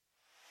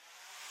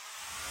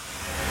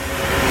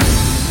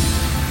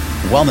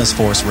Wellness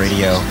Force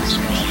Radio.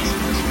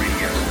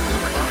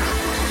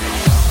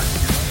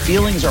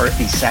 Feelings are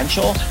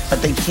essential,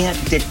 but they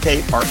can't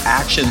dictate our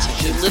actions.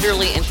 We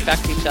literally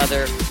infect each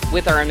other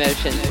with our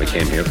emotions. We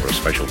came here for a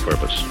special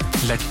purpose.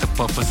 Let the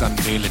purpose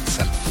unveil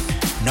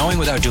itself. Knowing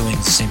without doing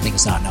the same thing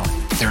is not knowing.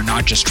 They're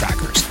not just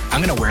trackers.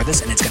 I'm going to wear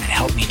this and it's going to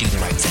help me do the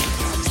right thing.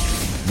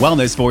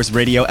 Wellness Force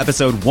Radio,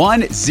 episode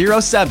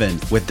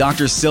 107, with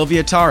Dr.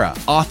 Sylvia Tara,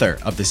 author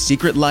of The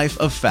Secret Life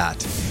of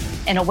Fat.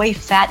 In a way,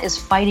 fat is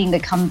fighting to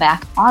come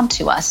back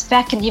onto us.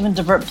 Fat can even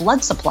divert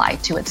blood supply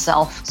to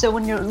itself. So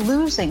when you're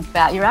losing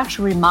fat, you're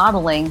actually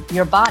remodeling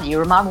your body, you're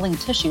remodeling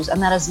tissues,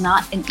 and that is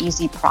not an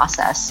easy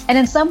process. And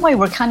in some way,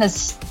 we're kind of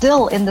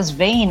still in this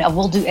vein of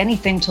we'll do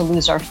anything to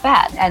lose our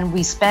fat. And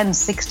we spend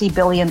 $60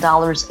 billion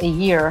a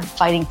year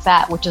fighting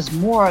fat, which is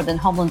more than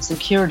Homeland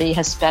Security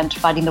has spent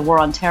fighting the war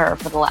on terror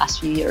for the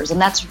last few years.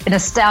 And that's an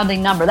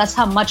astounding number. That's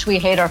how much we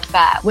hate our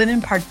fat.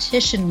 Women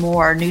partition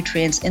more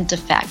nutrients into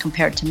fat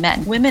compared to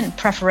men. Women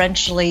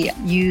preferentially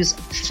use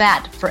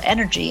fat for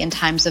energy in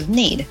times of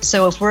need.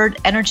 So if we're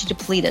energy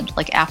depleted,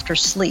 like after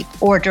sleep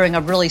or during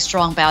a really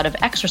strong bout of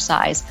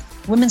exercise,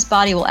 women's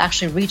body will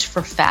actually reach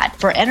for fat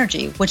for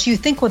energy, which you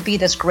think would be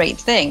this great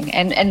thing.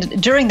 And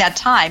during that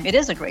time, it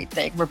is a great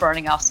thing. We're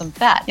burning off some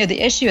fat. You know,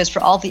 the issue is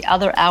for all the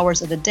other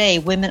hours of the day,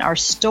 women are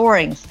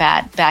storing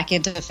fat back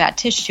into fat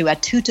tissue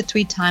at 2 to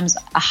 3 times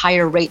a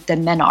higher rate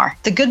than men are.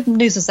 The good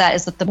news is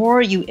that the more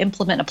you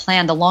implement a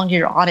plan, the longer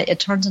you're on it, it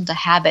turns into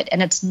habit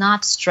and it's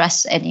not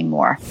stress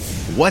anymore.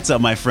 What's up,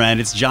 my friend?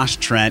 It's Josh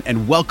Trent,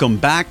 and welcome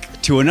back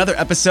to another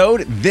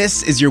episode.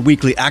 This is your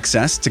weekly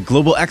access to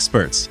global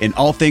experts in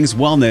all things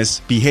wellness,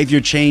 behavior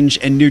change,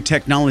 and new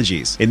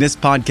technologies. In this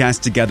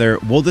podcast together,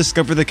 we'll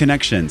discover the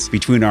connections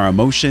between our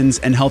emotions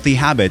and healthy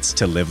habits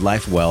to live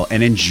life well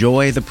and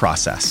enjoy the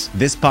process.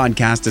 This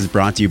podcast is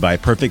brought to you by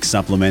Perfect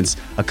Supplements,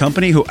 a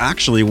company who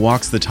actually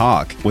walks the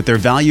talk with their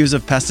values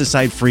of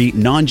pesticide-free,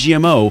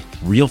 non-GMO,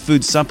 real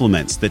food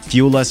supplements that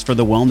fuel us for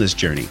the wellness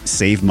journey.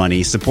 Save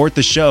money, support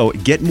the show,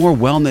 get more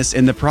wellness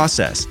in the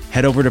process.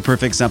 Head over to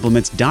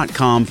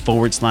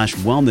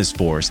perfectsupplements.com/wellness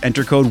force.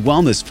 Enter code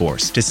wellness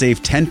force to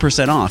save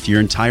 10% off your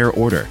entire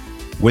order.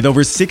 With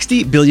over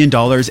 $60 billion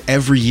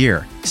every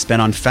year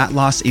spent on fat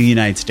loss in the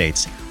United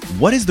States,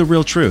 what is the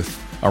real truth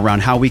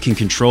around how we can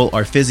control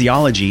our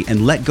physiology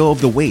and let go of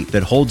the weight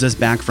that holds us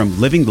back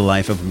from living the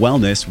life of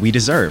wellness we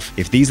deserve?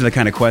 If these are the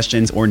kind of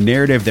questions or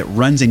narrative that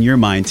runs in your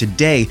mind,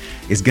 today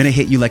is going to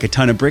hit you like a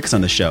ton of bricks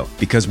on the show,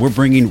 because we're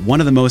bringing one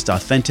of the most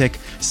authentic,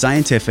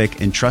 scientific,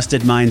 and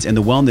trusted minds in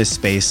the wellness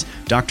space,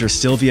 Dr.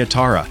 Sylvia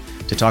Tara,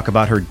 to talk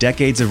about her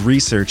decades of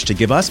research to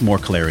give us more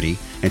clarity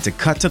and to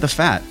cut to the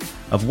fat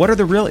of what are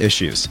the real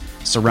issues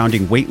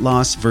surrounding weight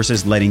loss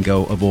versus letting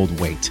go of old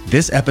weight.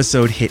 This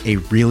episode hit a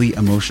really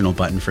emotional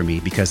button for me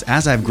because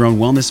as I've grown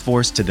Wellness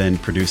Force to then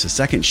produce a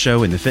second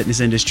show in the fitness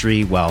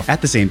industry, while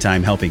at the same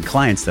time helping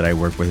clients that I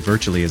work with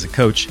virtually as a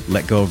coach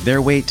let go of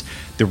their weight,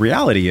 the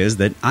reality is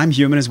that I'm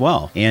human as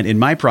well. And in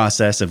my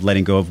process of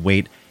letting go of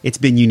weight, it's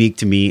been unique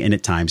to me and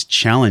at times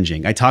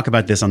challenging. I talk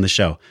about this on the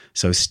show,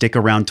 so stick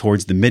around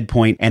towards the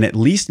midpoint and at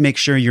least make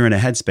sure you're in a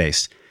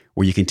headspace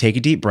where you can take a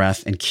deep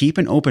breath and keep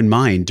an open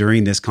mind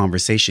during this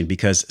conversation,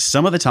 because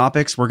some of the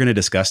topics we're going to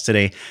discuss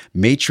today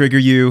may trigger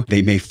you,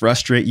 they may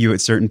frustrate you at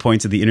certain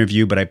points of the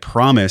interview, but I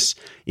promise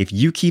if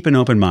you keep an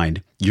open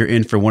mind, you're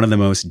in for one of the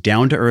most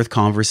down-to-earth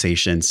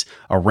conversations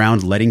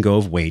around letting go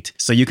of weight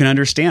so you can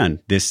understand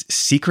this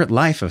secret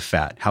life of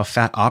fat, how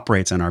fat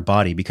operates on our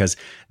body, because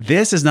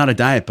this is not a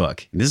diet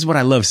book. This is what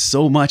I love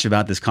so much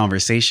about this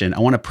conversation. I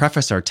want to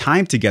preface our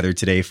time together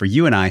today for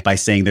you and I by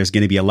saying there's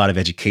going to be a lot of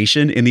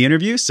education in the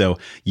interview, so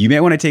you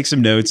may want to take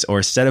some notes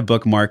or set a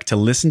bookmark to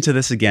listen to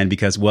this again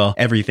because, well,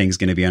 everything's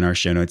going to be on our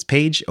show notes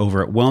page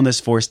over at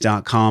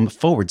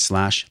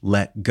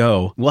wellnessforce.com/let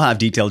go. We'll have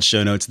detailed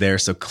show notes there,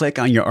 so click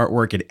on your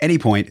artwork at any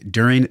point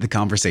during the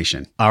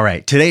conversation. All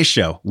right, today's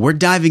show, we're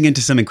diving into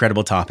some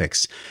incredible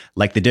topics,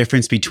 like the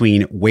difference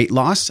between weight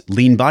loss,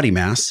 lean body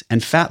mass,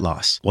 and fat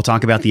loss. We'll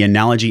talk about the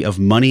analogy of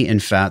money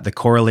and fat, the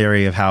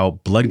corollary of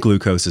how blood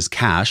glucose is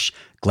cash,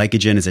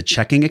 glycogen is a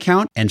checking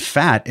account, and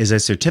fat is a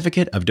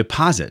certificate of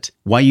deposit.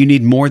 Why you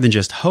need more than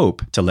just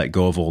hope to let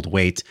go of old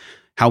weight.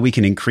 How we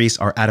can increase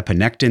our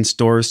adiponectin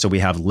stores so we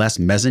have less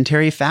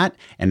mesentery fat,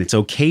 and it's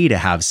okay to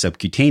have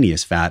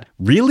subcutaneous fat.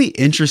 Really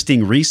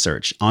interesting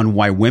research on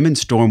why women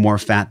store more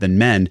fat than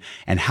men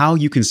and how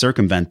you can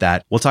circumvent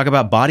that. We'll talk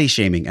about body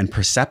shaming and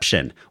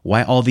perception,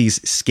 why all these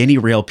skinny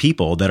rail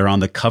people that are on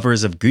the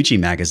covers of Gucci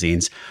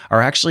magazines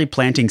are actually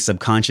planting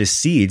subconscious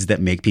seeds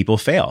that make people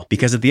fail.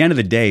 Because at the end of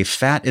the day,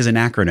 fat is an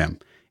acronym.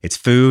 It's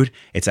food,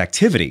 it's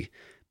activity,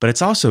 but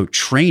it's also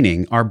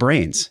training our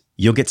brains.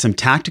 You'll get some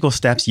tactical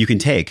steps you can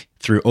take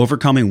through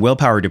overcoming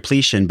willpower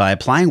depletion by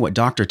applying what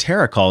Dr.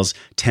 Tara calls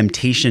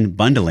temptation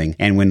bundling.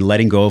 And when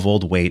letting go of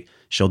old weight,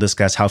 she'll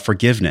discuss how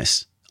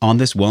forgiveness on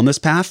this wellness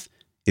path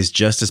is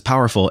just as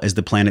powerful as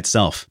the plan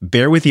itself.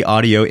 Bear with the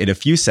audio in a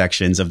few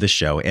sections of the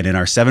show and in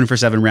our 7 for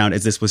 7 round,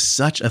 as this was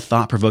such a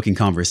thought-provoking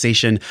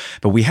conversation,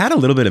 but we had a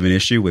little bit of an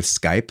issue with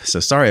Skype, so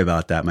sorry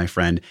about that, my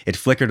friend. It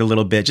flickered a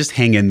little bit. Just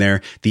hang in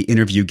there. The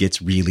interview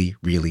gets really,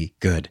 really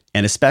good.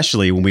 And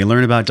especially when we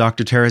learn about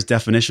Dr. Tara's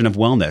definition of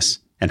wellness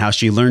and how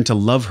she learned to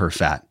love her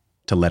fat,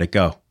 to let it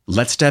go.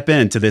 Let's step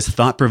into this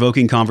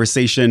thought-provoking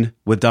conversation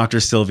with Dr.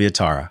 Sylvia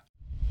Tara.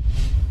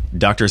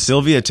 Dr.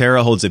 Sylvia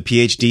Tara holds a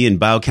PhD in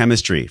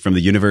biochemistry from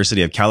the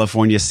University of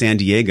California, San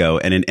Diego,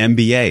 and an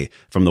MBA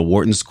from the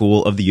Wharton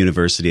School of the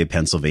University of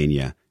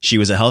Pennsylvania. She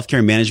was a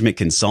healthcare management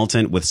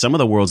consultant with some of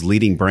the world's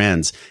leading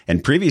brands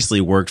and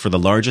previously worked for the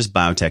largest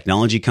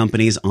biotechnology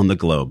companies on the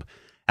globe.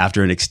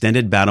 After an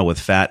extended battle with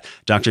fat,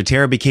 Dr.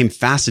 Tara became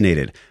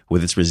fascinated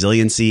with its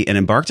resiliency and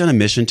embarked on a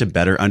mission to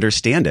better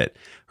understand it.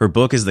 Her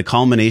book is the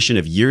culmination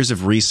of years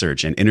of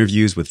research and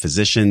interviews with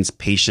physicians,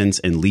 patients,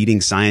 and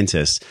leading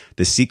scientists.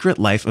 The Secret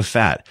Life of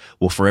Fat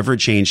will forever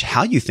change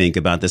how you think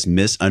about this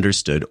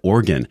misunderstood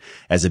organ.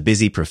 As a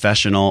busy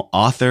professional,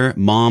 author,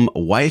 mom,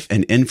 wife,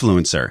 and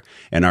influencer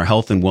in our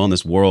health and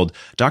wellness world,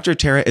 Dr.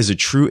 Tara is a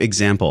true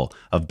example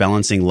of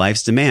balancing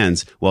life's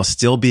demands while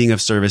still being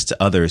of service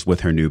to others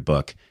with her new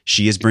book.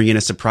 She is bringing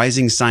a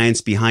surprising science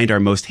behind our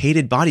most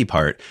hated body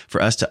part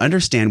for us to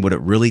understand what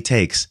it really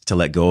takes to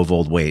let go of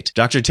old weight.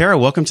 Dr. Tara,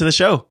 welcome to the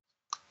show.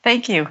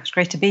 Thank you. It's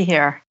great to be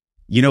here.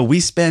 You know, we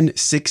spend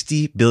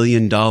 $60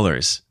 billion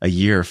a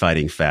year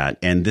fighting fat,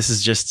 and this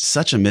is just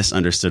such a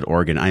misunderstood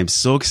organ. I am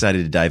so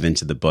excited to dive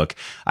into the book.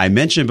 I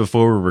mentioned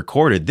before we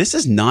recorded, this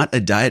is not a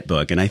diet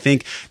book, and I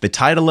think the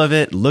title of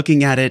it,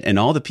 looking at it, and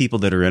all the people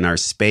that are in our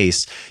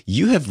space,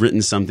 you have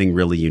written something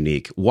really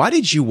unique. Why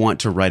did you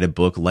want to write a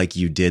book like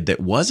you did that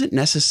wasn't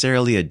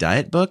necessarily a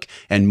diet book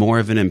and more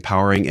of an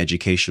empowering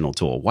educational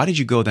tool? Why did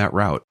you go that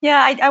route?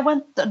 Yeah, I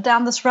went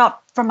down this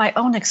route from my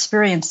own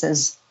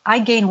experiences. I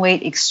gain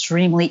weight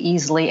extremely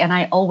easily, and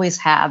I always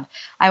have.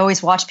 I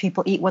always watch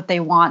people eat what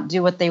they want,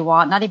 do what they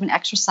want, not even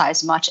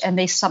exercise much, and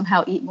they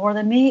somehow eat more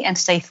than me and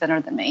stay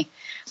thinner than me.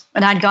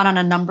 And I'd gone on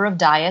a number of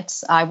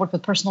diets. I worked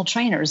with personal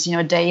trainers,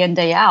 day in,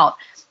 day out.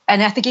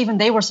 And I think even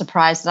they were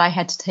surprised that I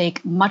had to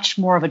take much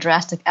more of a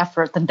drastic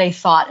effort than they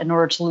thought in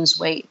order to lose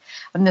weight.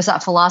 And there's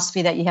that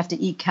philosophy that you have to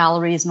eat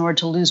calories in order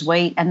to lose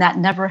weight, and that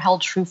never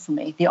held true for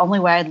me. The only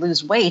way I'd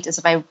lose weight is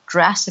if I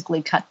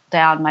drastically cut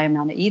down my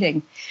amount of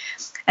eating.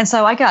 And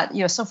so I got,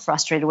 so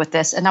frustrated with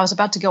this, and I was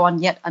about to go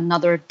on yet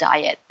another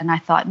diet. And I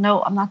thought,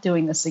 no, I'm not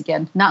doing this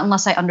again. Not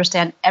unless I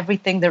understand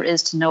everything there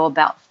is to know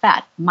about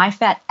fat. My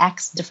fat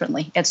acts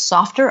differently. It's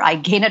softer. I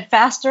gain it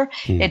faster.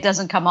 It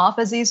doesn't come off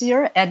as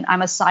easier. And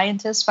I'm a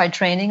scientist by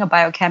training, a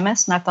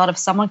biochemist. And I thought if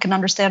someone can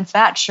understand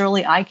fat,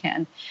 surely I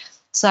can.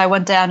 So I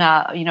went down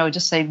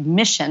just a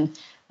mission,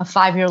 a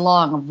 5-year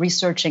long of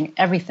researching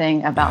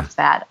everything about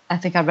fat. I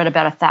think I read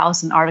about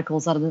 1,000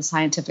 articles out of the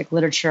scientific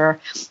literature.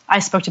 I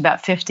spoke to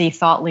about 50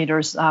 thought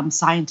leaders,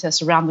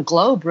 scientists around the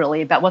globe,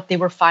 really, about what they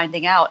were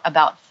finding out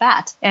about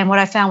fat. And what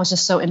I found was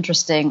just so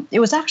interesting.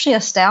 It was actually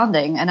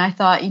astounding. And I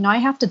thought, I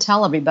have to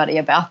tell everybody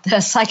about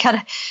this. I got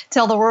to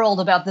tell the world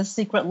about this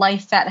secret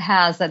life fat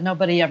has that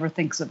nobody ever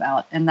thinks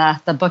about. And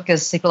the book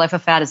is Secret Life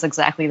of Fat is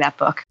exactly that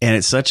book. And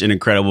it's such an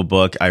incredible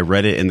book. I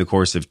read it in the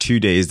course of 2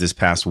 days this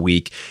past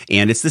week.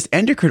 And it's this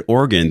endocrine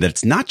organ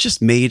that's not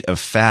just made of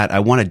fat.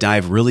 I want to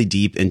dive really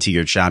deep into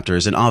your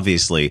chapters. And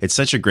obviously, it's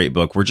such a great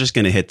book. We're just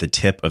going to hit the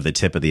tip of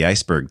the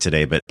iceberg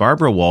today. But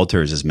Barbara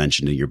Walters is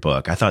mentioned in your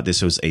book. I thought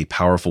this was a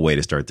powerful way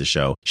to start the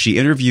show. She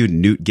interviewed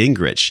Newt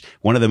Gingrich,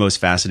 one of the most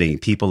fascinating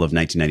people of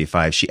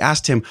 1995. She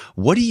asked him,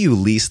 what do you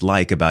least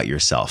like about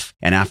yourself?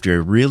 And after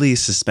a really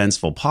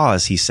suspenseful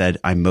pause, he said,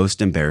 I'm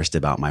most embarrassed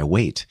about my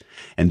weight.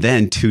 And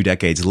then 2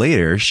 decades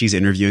later, she's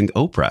interviewing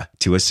Oprah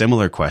to a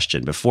similar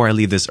question. Before I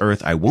leave this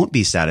earth, I won't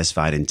be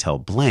satisfied until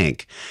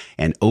blank.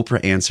 And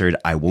Oprah answered,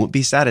 I won't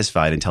be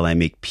satisfied until I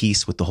make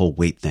peace with the whole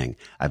weight thing.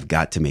 I've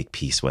got to make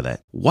peace with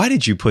it. Why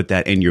did you put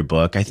that in your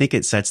book? I think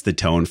it sets the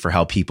tone for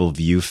how people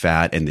view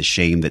fat and the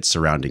shame that's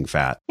surrounding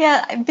fat.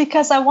 Yeah,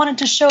 because I wanted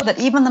to show that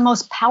even the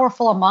most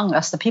powerful among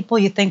us, the people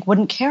you think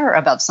wouldn't care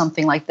about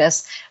something like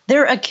this,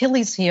 their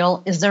Achilles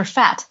heel is their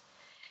fat.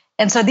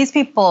 And so these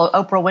people,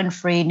 Oprah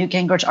Winfrey, Newt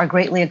Gingrich, are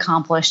greatly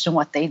accomplished in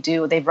what they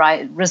do. They've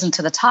risen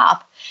to the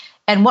top.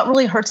 And what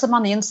really hurts them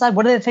on the inside,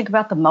 what do they think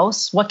about the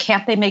most? What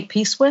can't they make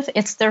peace with?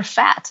 It's their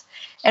fat.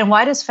 And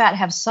why does fat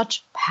have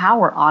such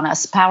power on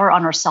us, power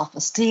on our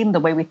self-esteem, the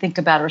way we think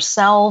about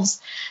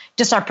ourselves,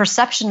 just our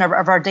perception of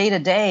our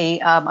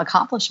day-to-day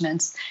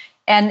accomplishments?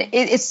 And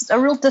it's a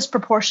real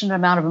disproportionate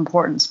amount of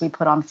importance we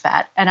put on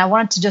fat. And I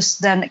wanted to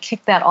just then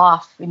kick that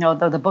off,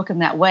 the book in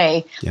that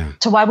way,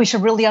 to why we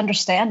should really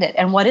understand it.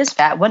 And what is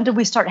fat? When did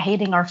we start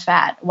hating our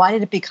fat? Why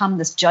did it become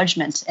this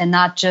judgment and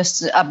not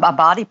just a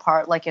body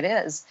part like it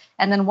is?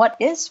 And then what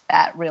is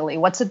fat really?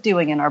 What's it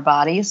doing in our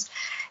bodies?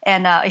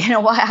 And,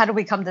 how do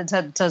we come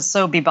to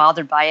so be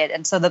bothered by it?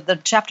 And so the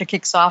chapter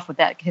kicks off with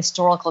that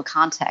historical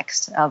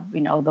context of,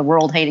 the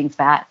world hating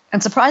fat.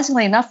 And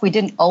surprisingly enough, we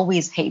didn't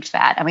always hate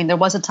fat. I mean, there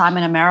was a time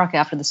in America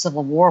after the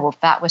Civil War where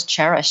fat was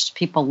cherished.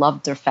 People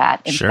loved their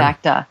fat. In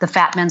fact, the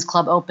Fat Men's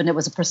Club opened. It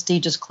was a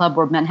prestigious club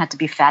where men had to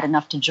be fat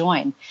enough to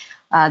join.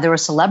 There were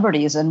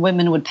celebrities, and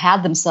women would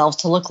pad themselves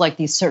to look like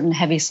these certain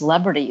heavy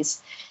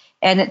celebrities.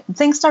 And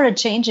things started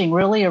changing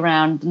really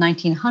around the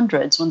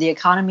 1900s when the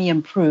economy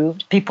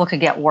improved. People could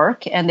get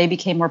work and they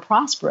became more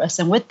prosperous.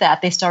 And with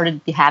that, they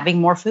started having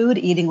more food,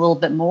 eating a little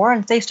bit more,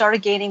 and they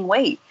started gaining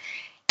weight.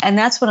 And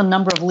that's when a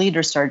number of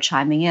leaders started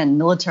chiming in.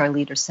 Military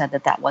leaders said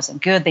that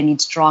wasn't good. They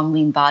need strong,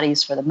 lean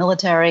bodies for the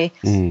military.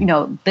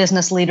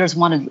 Business leaders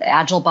wanted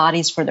agile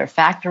bodies for their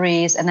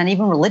factories. And then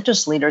even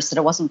religious leaders said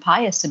it wasn't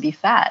pious to be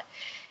fat.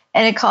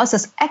 And it caused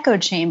this echo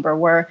chamber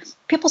where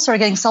people started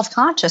getting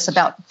self-conscious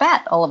about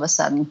fat all of a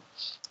sudden.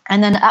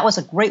 And then that was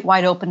a great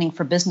wide opening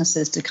for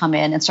businesses to come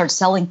in and start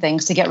selling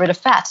things to get rid of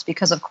fats.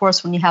 Because, of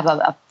course, when you have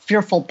a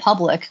fearful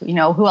public, who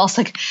else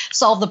could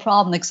solve the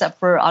problem except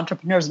for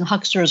entrepreneurs and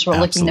hucksters who are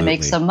looking to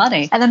make some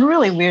money? And then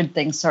really weird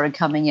things started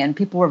coming in.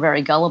 People were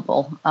very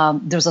gullible.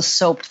 There was a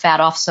soap, Fat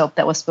Off soap,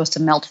 that was supposed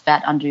to melt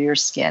fat under your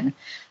skin.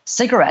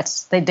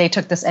 Cigarettes, they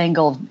took this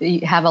angle,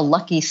 you have a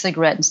lucky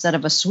cigarette instead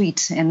of a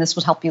sweet, and this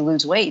would help you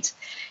lose weight.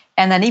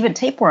 And then even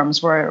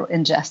tapeworms were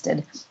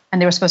ingested, and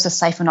they were supposed to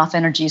siphon off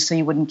energy so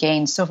you wouldn't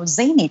gain. So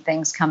zany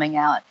things coming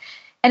out.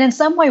 And in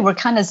some way, we're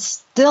kind of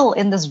still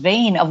in this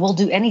vein of we'll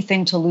do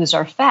anything to lose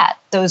our fat.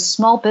 Those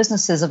small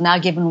businesses have now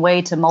given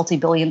way to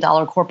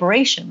multi-billion-dollar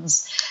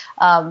corporations.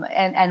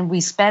 And we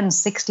spend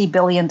 $60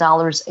 billion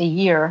a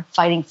year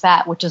fighting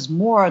fat, which is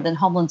more than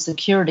Homeland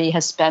Security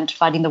has spent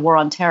fighting the war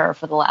on terror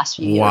for the last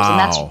few years. And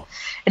that's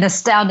an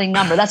astounding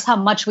number. That's how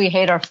much we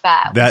hate our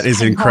fat. That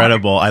is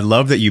incredible. I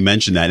love that you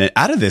mentioned that. And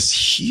out of this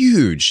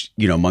huge,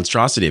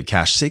 monstrosity of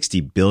cash,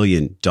 $60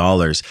 billion,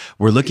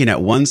 we're looking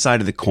at one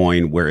side of the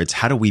coin where it's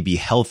how do we be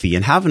healthy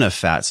and have enough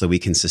fat so we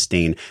can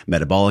sustain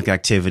metabolic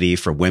activity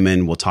for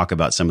women. We'll talk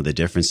about some of the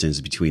differences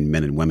between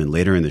men and women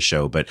later in the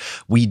show, but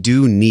we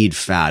do need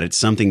fat. It's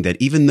something that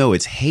even though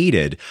it's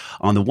hated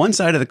on the one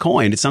side of the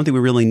coin, it's something we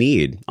really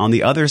need. On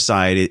the other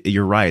side,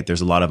 you're right.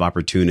 There's a lot of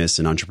opportunists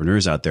and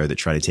entrepreneurs out there that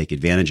try to take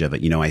advantage of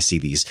it. I see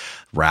these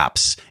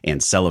wraps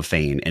and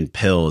cellophane and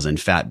pills and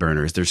fat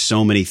burners. There's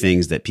so many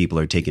things that people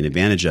are taking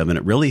advantage of. And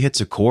it really hits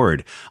a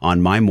chord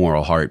on my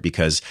moral heart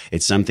because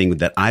it's something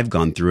that I've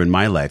gone through in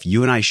my life.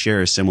 You and I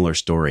share a similar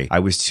story. I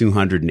was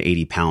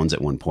 280 pounds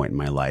at one point in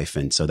my life.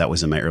 And so that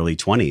was in my early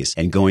 20s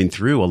and going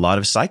through a lot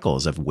of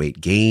cycles of weight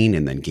gain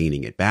and then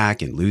gaining it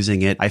back and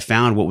losing it. I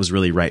found what was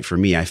really right for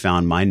me. I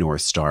found my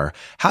North Star.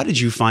 How did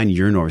you find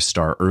your North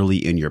Star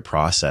early in your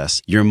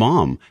process? Your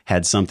mom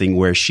had something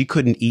where she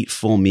couldn't eat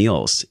full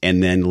meals.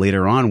 And then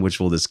later on, which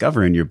we'll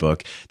discover in your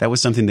book, that was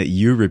something that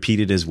you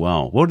repeated as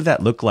well. What did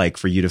that look like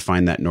for you to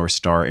find that North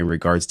Star in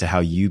regards to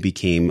how you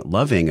became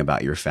loving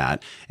about your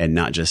fat and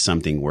not just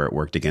something where it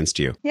worked against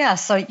you? Yeah,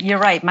 so you're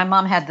right. My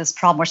mom had this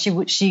problem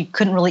where she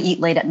couldn't really eat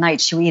late at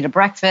night. She would eat a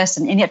breakfast,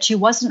 and yet she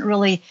wasn't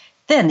really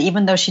thin,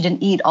 even though she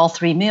didn't eat all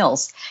 3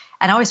 meals.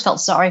 And I always felt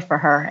sorry for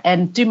her.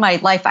 And through my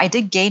life, I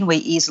did gain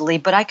weight easily,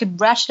 but I could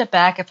ratchet it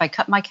back. If I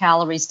cut my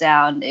calories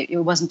down, it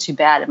wasn't too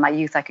bad. In my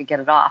youth, I could get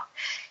it off.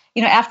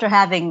 After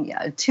having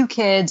 2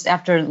 kids,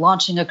 after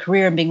launching a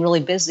career and being really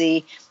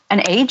busy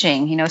and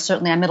aging,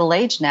 certainly I'm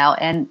middle-aged now,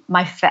 and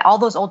all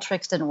those old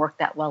tricks didn't work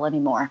that well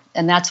anymore.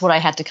 And that's what I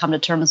had to come to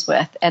terms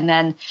with. And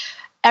then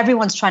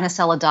everyone's trying to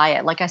sell a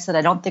diet. Like I said,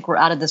 I don't think we're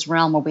out of this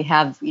realm where we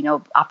have,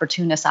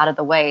 opportunists out of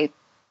the way.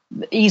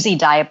 Easy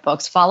diet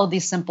books, follow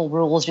these simple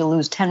rules. You'll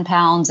lose 10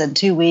 pounds in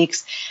 2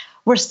 weeks.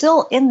 We're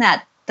still in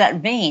that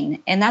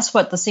vein. And that's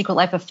what The Secret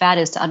Life of Fat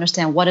is, to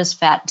understand what is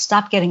fat.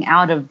 Stop getting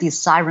out of these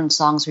siren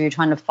songs where you're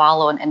trying to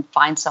follow and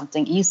find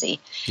something easy.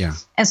 Yeah.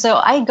 And so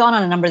I had gone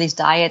on a number of these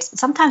diets.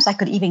 Sometimes I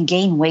could even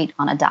gain weight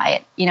on a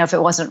diet, if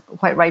it wasn't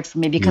quite right for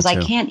me, because I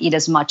can't eat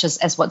as much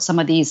as what some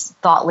of these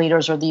thought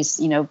leaders or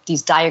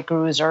these diet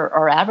gurus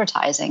are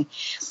advertising.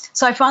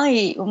 So I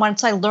finally,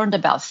 once I learned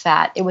about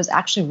fat, it was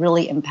actually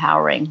really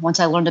empowering. Once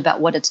I learned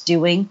about what it's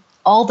doing,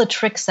 all the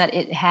tricks that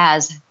it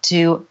has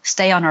to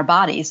stay on our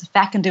bodies.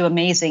 Fat can do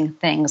amazing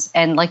things.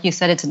 And like you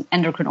said, it's an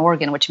endocrine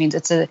organ, which means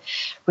it's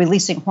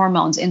releasing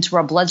hormones into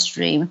our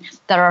bloodstream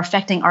that are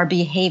affecting our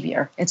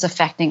behavior. It's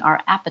affecting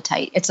our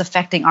appetite. It's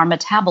affecting our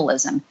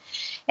metabolism.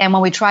 And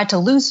when we try to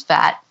lose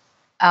fat,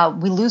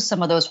 we lose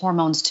some of those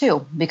hormones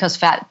too, because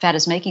fat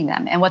is making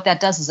them. And what that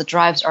does is it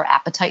drives our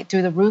appetite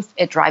through the roof.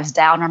 It drives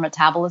down our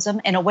metabolism.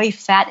 In a way,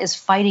 fat is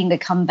fighting to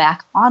come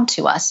back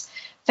onto us.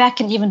 Fat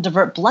can even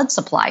divert blood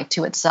supply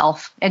to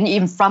itself. And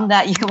even from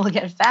that, you will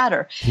get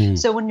fatter.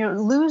 So when you're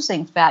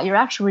losing fat, you're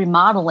actually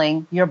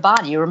remodeling your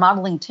body. You're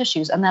remodeling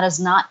tissues. And that is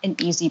not an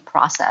easy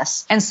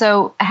process. And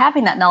so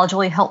having that knowledge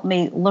really helped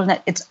me learn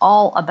that it's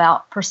all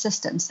about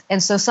persistence.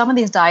 And so some of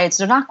these diets,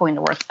 they're not going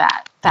to work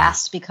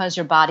fast because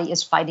your body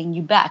is fighting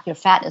you back. Your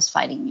fat is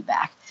fighting you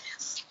back.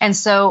 And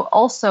so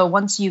also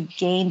once you've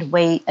gained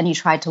weight and you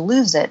try to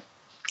lose it,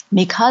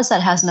 Because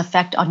that has an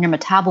effect on your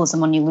metabolism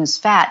when you lose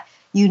fat,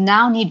 you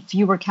now need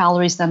fewer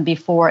calories than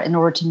before in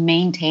order to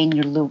maintain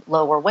your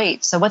lower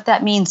weight. So what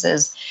that means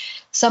is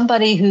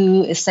somebody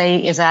who is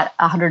at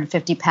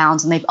 150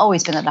 pounds, and they've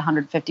always been at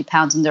 150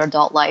 pounds in their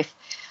adult life,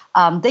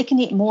 they can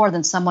eat more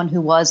than someone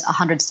who was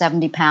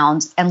 170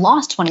 pounds and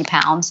lost 20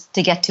 pounds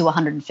to get to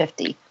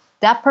 150.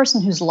 That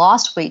person who's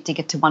lost weight to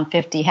get to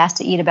 150 has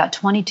to eat about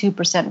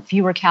 22%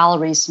 fewer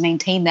calories to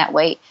maintain that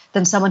weight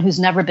than someone who's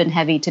never been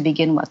heavy to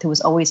begin with, who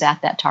was always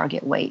at that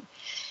target weight.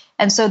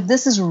 And so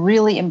this is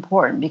really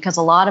important because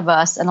a lot of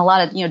us and a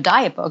lot of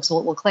diet books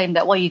will claim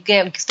that, well, you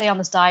can stay on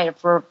this diet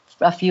for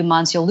a few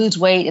months, you'll lose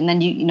weight, and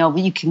then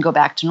you can go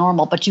back to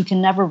normal, but you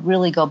can never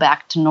really go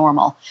back to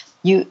normal.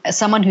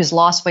 Someone who's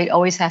lost weight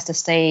always has to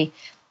stay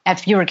at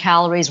fewer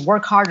calories,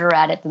 work harder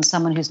at it than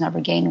someone who's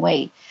never gained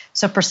weight.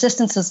 So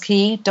persistence is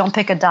key. Don't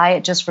pick a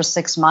diet just for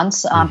 6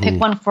 months. Pick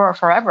one for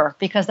forever,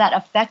 because that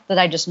effect that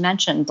I just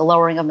mentioned, the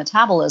lowering of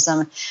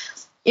metabolism,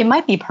 it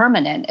might be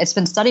permanent. It's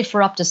been studied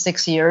for up to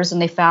 6 years,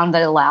 and they found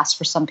that it lasts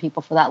for some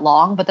people for that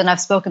long. But then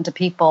I've spoken to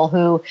people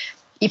who,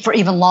 for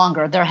even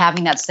longer, they're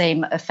having that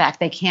same effect.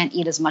 They can't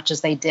eat as much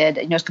as they did,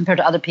 as compared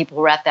to other people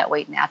who are at that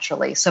weight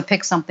naturally. So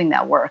pick something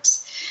that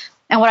works.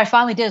 And what I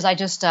finally did is I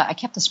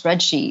kept a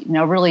spreadsheet,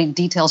 really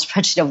detailed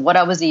spreadsheet of what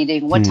I was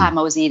eating, what time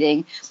I was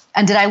eating,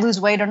 and did I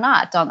lose weight or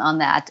not on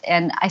that.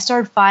 And I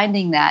started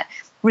finding that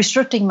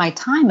restricting my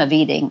time of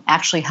eating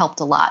actually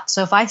helped a lot.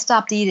 So if I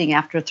stopped eating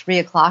after 3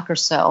 o'clock or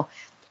so,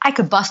 I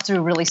could bust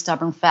through really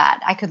stubborn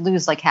fat. I could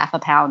lose like half a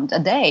pound a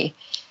day.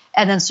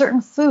 And then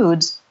certain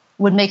foods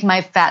would make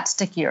my fat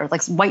stickier,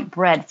 like white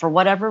bread. For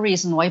whatever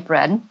reason, white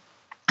bread,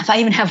 if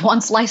I even have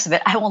one slice of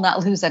it, I will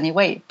not lose any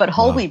weight. But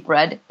whole wheat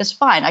bread is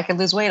fine. I can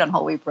lose weight on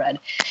whole wheat bread.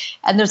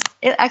 And there's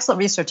excellent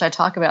research I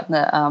talk about in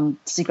the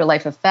Secret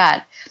Life of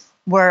Fat,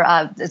 where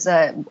it's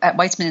at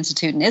Weizmann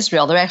Institute in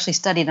Israel. They actually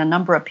studied a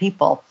number of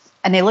people,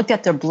 and they looked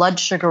at their blood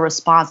sugar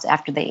response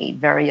after they ate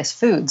various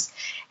foods.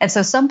 And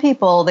so some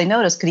people, they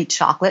noticed, could eat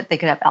chocolate, they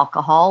could have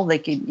alcohol, they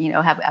could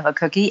have a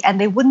cookie,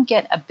 and they wouldn't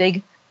get a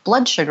big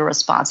blood sugar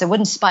response. It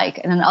wouldn't spike.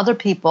 And then other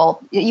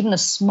people, even a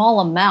small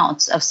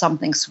amount of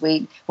something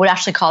sweet would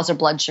actually cause their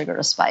blood sugar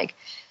to spike.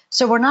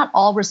 So we're not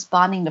all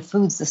responding to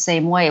foods the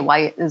same way,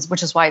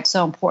 which is why it's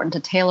so important to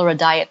tailor a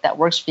diet that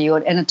works for you.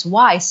 And it's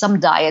why some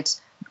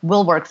diets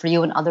will work for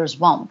you and others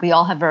won't. We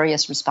all have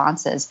various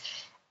responses.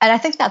 And I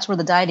think that's where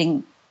the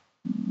dieting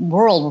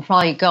world will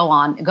probably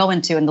go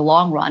into in the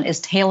long run, is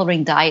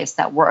tailoring diets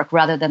that work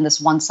rather than this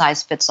one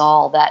size fits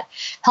all that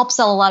helps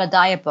sell a lot of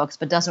diet books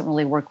but doesn't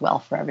really work well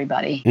for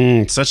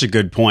everybody. Such a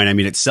good point. I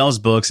mean, it sells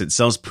books, it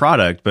sells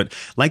product, but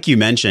like you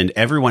mentioned,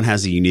 everyone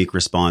has a unique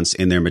response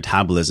in their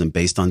metabolism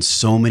based on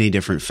so many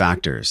different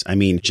factors. I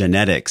mean,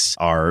 genetics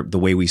are the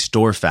way we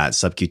store fat,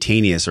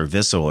 subcutaneous or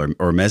visceral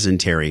or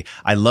mesentery.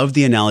 I love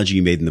the analogy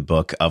you made in the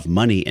book of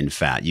money and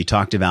fat. You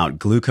talked about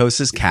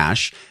glucose is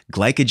cash,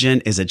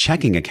 glycogen is a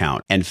checking account,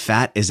 and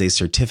fat is a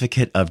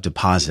certificate of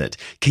deposit.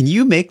 Can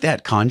you make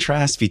that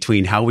contrast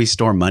between how we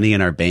store money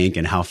in our bank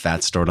and how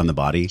fat's stored on the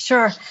body?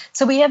 Sure.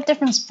 So we have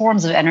different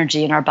forms of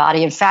energy in our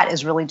body, and fat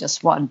is really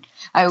just one.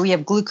 We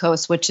have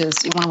glucose, which is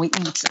when we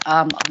eat,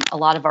 a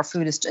lot of our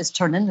food is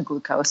turned into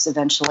glucose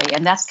eventually,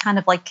 and that's kind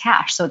of like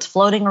cash. So it's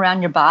floating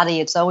around your body.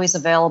 It's always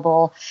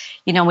available.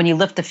 When you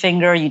lift a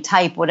finger, you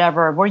type,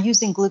 whatever, we're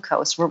using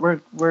glucose.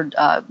 We're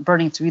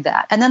burning through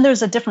that. And then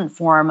there's a different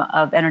form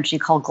of energy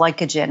called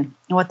glycogen.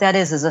 And what that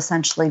is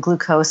essentially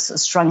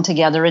glucose strung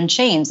together in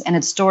chains, and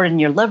it's stored in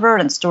your liver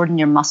and stored in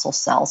your muscle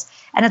cells.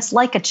 And it's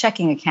like a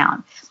checking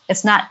account.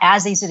 It's not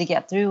as easy to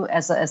get through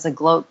as a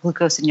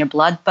glucose in your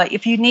blood, but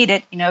if you need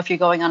it, if you're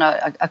going on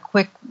a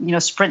quick,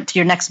 sprint to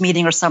your next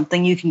meeting or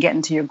something, you can get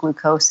into your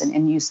glucose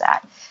and use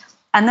that.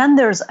 And then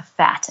there's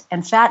fat,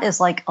 and fat is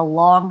like a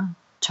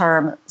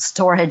long-term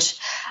storage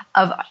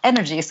of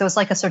energy. So it's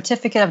like a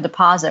certificate of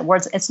deposit where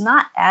it's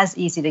not as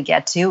easy to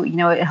get to.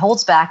 It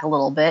holds back a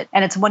little bit.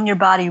 And it's when your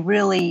body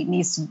really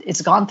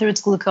it's gone through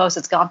its glucose,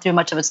 it's gone through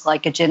much of its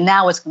glycogen.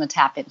 Now it's going to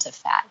tap into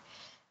fat.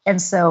 And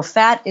so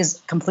fat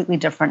is completely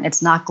different.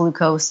 It's not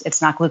glucose.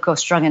 It's not glucose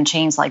strung in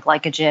chains like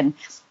glycogen.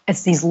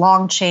 It's these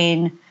long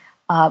chain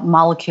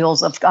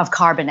molecules of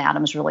carbon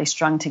atoms really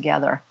strung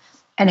together.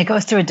 And it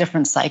goes through a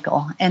different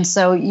cycle. And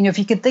so, if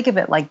you could think of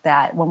it like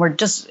that, when we're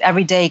just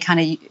every day kind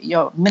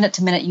of, minute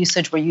to minute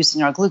usage, we're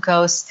using our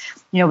glucose,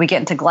 we get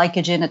into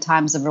glycogen at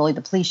times of early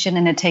depletion,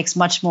 and it takes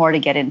much more to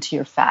get into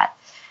your fat.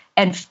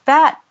 And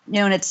fat,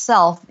 in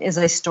itself is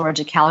a storage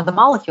of calories. The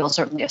molecule is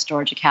certainly a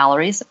storage of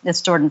calories. It's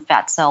stored in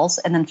fat cells,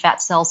 and then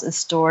fat cells is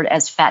stored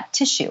as fat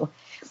tissue.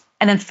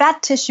 And then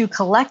fat tissue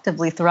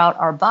collectively throughout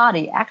our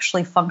body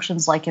actually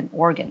functions like an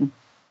organ,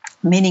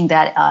 meaning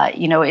that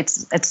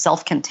it's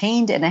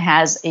self-contained and it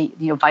has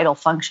vital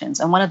functions.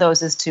 And one of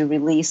those is to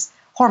release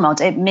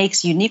hormones. It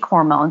makes unique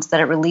hormones that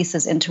it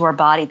releases into our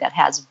body that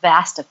has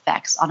vast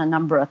effects on a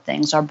number of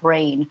things: our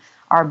brain,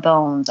 our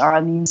bones, our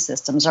immune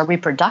systems, our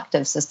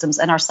reproductive systems,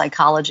 and our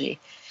psychology.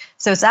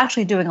 So it's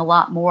actually doing a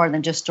lot more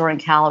than just storing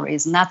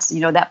calories. And that's,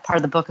 that part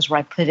of the book is where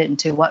I put it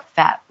into what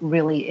fat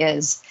really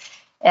is.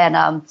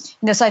 And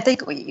so I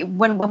think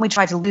when we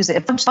try to lose it,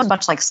 it becomes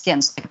much like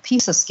skin. So like a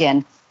piece of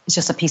skin is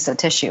just a piece of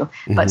tissue,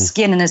 but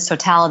skin in its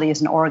totality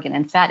is an organ,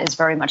 and fat is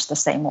very much the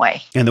same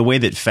way. And the way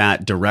that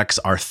fat directs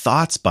our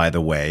thoughts, by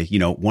the way,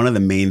 one of the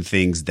main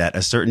things that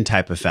a certain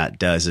type of fat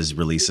does is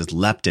releases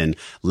leptin.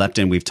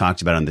 Leptin, we've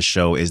talked about on the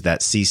show, is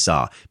that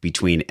seesaw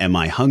between am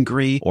I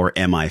hungry or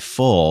am I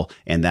full,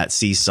 and that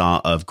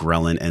seesaw of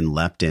ghrelin and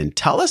leptin.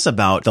 Tell us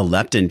about the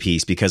leptin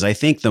piece, because I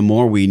think the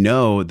more we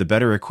know, the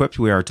better equipped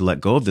we are to let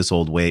go of this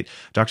old weight.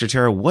 Dr.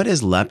 Tara, what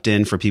is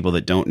leptin for people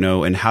that don't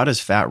know, and how does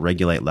fat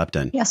regulate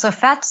leptin? Yeah, so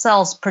fat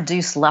cells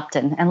produce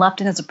leptin, and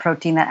leptin is a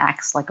protein that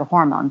acts like a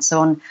hormone.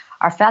 So when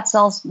our fat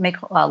cells make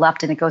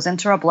leptin, it goes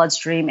into our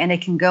bloodstream, and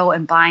it can go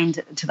and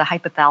bind to the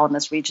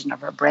hypothalamus region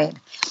of our brain.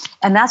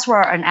 And that's where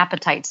an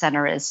appetite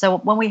center is. So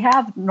when we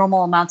have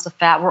normal amounts of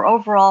fat, we're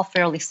overall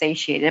fairly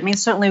satiated. I mean,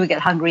 certainly we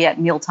get hungry at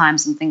meal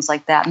times and things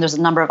like that. And there's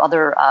a number of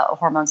other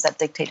hormones that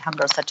dictate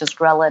hunger, such as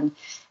ghrelin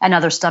and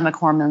other stomach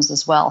hormones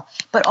as well.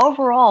 But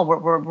overall,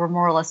 we're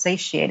more or less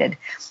satiated.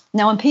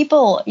 Now, when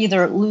people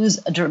either lose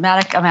a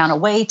dramatic amount of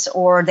weight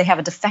or they have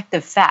a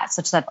defective fat,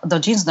 such that the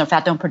genes in their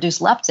fat don't produce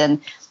leptin,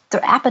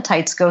 their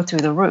appetites go through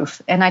the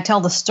roof. And I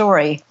tell the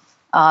story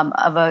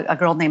of a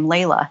girl named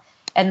Layla.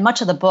 And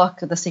much of the book,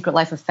 The Secret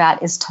Life of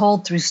Fat, is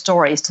told through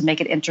stories to make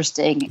it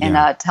interesting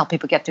and to help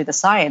people get through the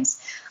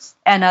science.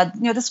 And,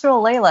 this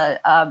girl,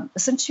 Layla,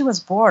 since she was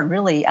born,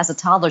 really, as a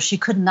toddler, she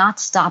could not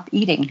stop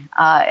eating.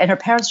 And her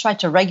parents tried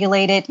to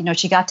regulate it.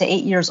 She got to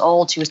 8 years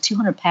old. She was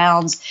 200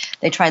 pounds.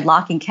 They tried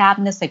locking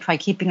cabinets. They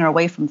tried keeping her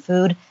away from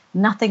food.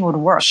 Nothing would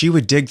work. She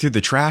would dig through the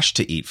trash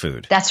to eat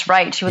food. That's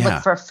right. She would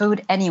look for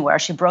food anywhere.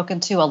 She broke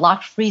into a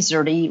locked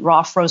freezer to eat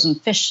raw frozen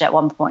fish at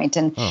one point,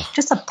 and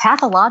just a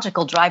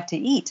pathological drive to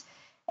eat.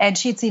 And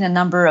she'd seen a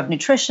number of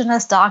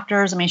nutritionists,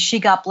 doctors. I mean, she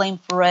got blamed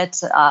for it.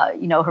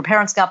 Her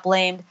parents got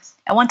blamed.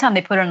 At one time,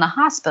 they put her in the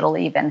hospital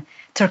even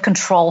to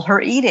control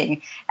her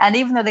eating. And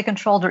even though they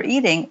controlled her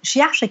eating,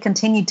 she actually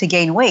continued to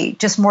gain weight,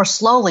 just more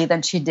slowly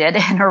than she did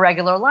in her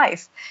regular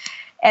life.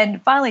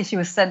 And finally, she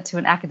was sent to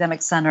an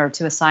academic center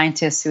to a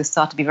scientist who was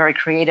thought to be very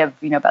creative,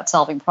 about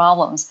solving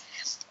problems.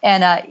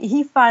 And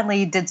he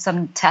finally did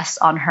some tests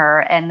on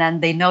her, and then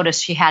they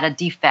noticed she had a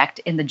defect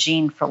in the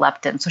gene for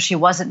leptin. So she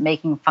wasn't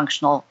making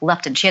functional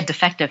leptin. She had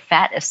defective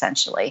fat,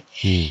 essentially.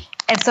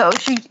 And so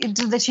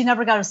she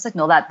never got a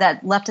signal. That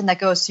leptin that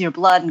goes to your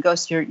blood and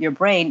goes to your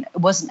brain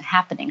wasn't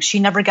happening. She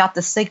never got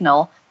the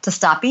signal to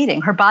stop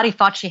eating. Her body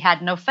thought she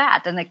had no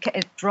fat, and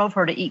it drove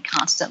her to eat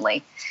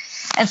constantly.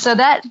 And so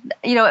that,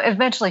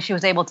 eventually she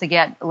was able to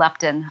get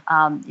leptin,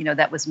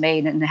 that was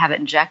made and have it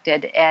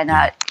injected,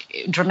 and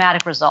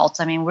dramatic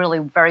results. I mean, really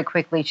very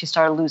quickly she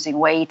started losing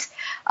weight.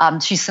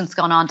 She's since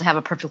gone on to have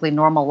a perfectly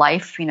normal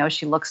life.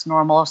 She looks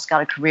normal. She's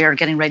got a career,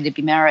 getting ready to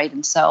be married.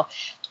 And so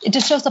it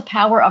just shows the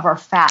power of our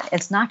fat.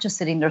 It's not just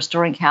sitting there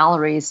storing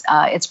calories.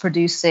 It's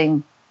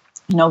producing,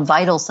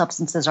 vital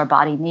substances our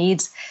body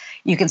needs.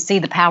 You can see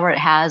the power it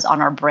has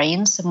on our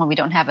brains when we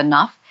don't have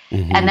enough.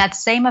 And that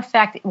same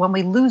effect, when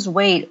we lose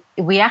weight,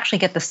 we actually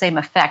get the same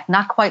effect.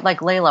 Not quite like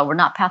Layla. We're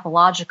not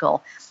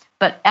pathological.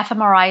 But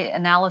fMRI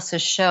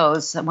analysis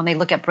shows that when they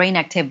look at brain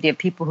activity of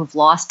people who've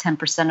lost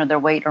 10% of their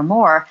weight or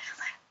more,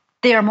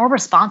 they are more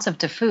responsive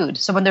to food.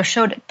 So when they're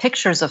showed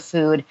pictures of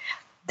food,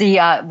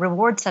 the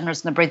reward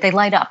centers in the brain, they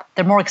light up.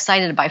 They're more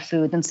excited by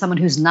food than someone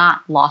who's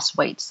not lost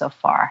weight so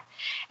far.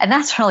 And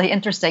that's really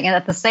interesting. And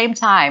at the same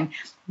time,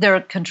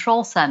 their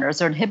control centers,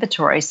 their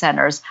inhibitory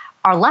centers,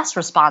 are less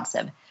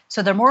responsive.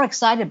 So they're more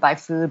excited by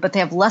food, but they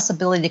have less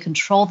ability to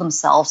control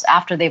themselves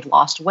after they've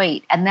lost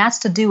weight. And that's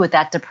to do with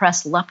that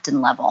depressed leptin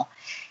level.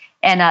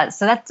 And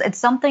so it's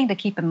something to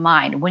keep in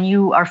mind. When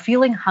you are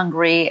feeling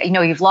hungry,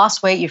 you've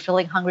lost weight, you're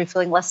feeling hungry,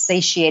 feeling less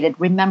satiated,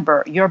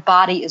 remember, your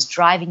body is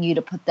driving you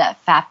to put that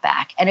fat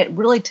back. And it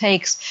really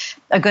takes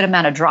a good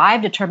amount of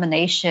drive,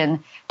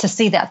 determination to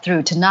see that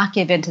through, to not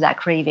give in to that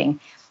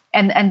craving.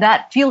 And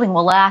that feeling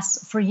will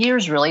last for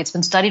years, really. It's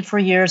been studied for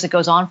years. It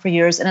goes on for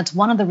years. And it's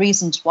one of the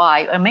reasons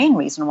why, a main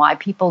reason why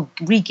people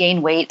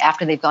regain weight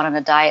after they've gone on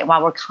a diet,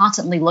 while we're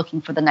constantly looking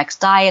for the next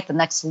diet, the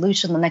next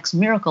solution, the next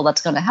miracle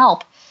that's going to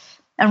help.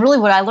 And really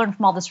what I learned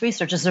from all this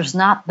research is there's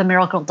not the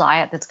miracle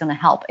diet that's going to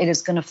help. It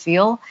is going to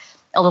feel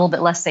a little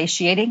bit less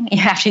satiating.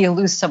 After you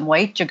lose some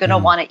weight, you're going to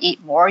want to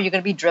eat more. You're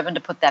going to be driven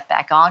to put that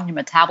back on. Your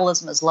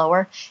metabolism is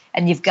lower.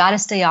 And you've got to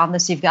stay on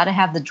this. You've got to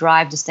have the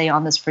drive to stay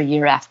on this for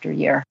year after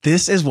year.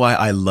 This is why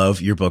I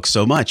love your book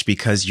so much,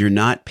 because you're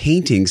not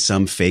painting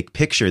some fake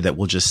picture that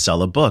will just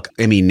sell a book.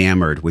 I'm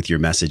enamored with your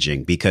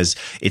messaging, because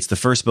it's the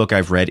first book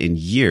I've read in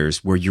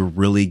years where you're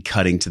really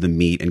cutting to the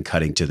meat and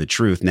cutting to the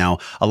truth. Now,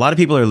 a lot of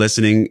people are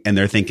listening and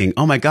they're thinking,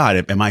 oh my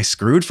God, am I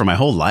screwed for my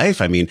whole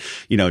life? I mean,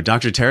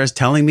 Dr. Tara's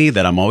telling me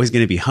that I'm always going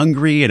going to be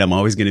hungry and I'm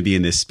always going to be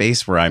in this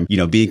space where I'm,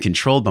 being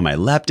controlled by my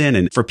leptin.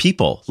 And for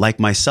people like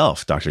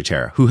myself, Dr.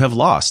 Tara, who have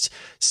lost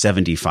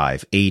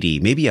 75, 80,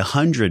 maybe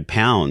 100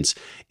 pounds,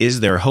 is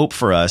there hope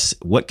for us?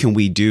 What can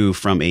we do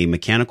from a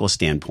mechanical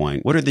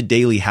standpoint? What are the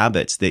daily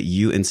habits that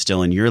you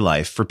instill in your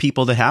life for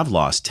people that have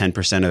lost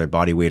 10% of their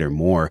body weight or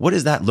more? What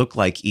does that look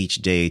like each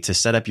day to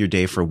set up your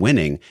day for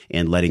winning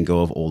and letting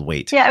go of old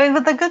weight? Yeah,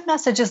 but the good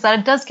message is that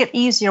it does get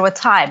easier with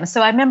time.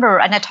 So I remember,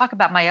 and I talk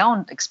about my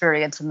own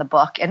experience in the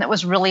book, and it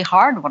was really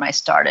hard when I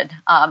started.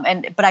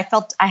 But I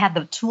felt I had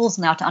the tools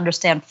now to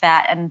understand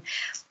fat. And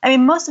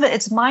most of it,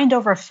 it's mind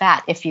over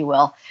fat, if you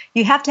will.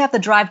 You have to have the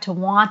drive to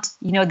want,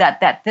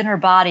 that thinner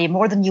body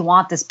more than you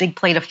want this big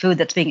plate of food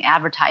that's being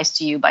advertised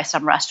to you by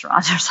some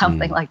restaurant or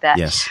something like that.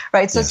 Yes.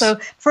 Right. So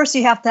first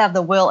you have to have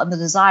the will and the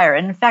desire.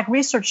 And in fact,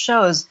 research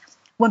shows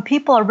when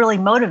people are really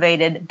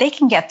motivated, they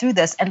can get through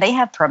this and they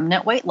have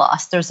permanent weight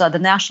loss. There's the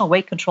National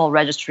Weight Control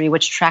Registry,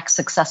 which tracks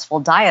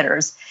successful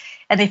dieters.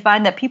 And they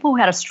find that people who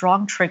had a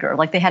strong trigger,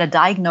 like they had a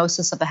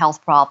diagnosis of a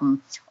health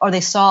problem, or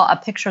they saw a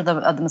picture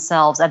of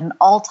themselves at an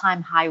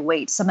all-time high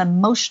weight, some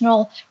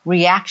emotional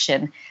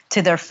reaction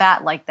to their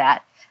fat like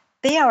that,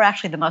 they are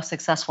actually the most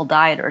successful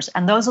dieters.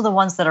 And those are the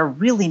ones that are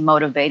really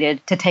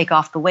motivated to take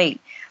off the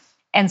weight.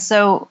 And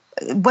so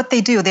what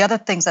they do, the other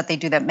things that they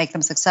do that make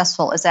them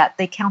successful is that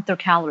they count their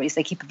calories.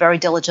 They keep a very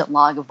diligent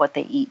log of what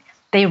they eat.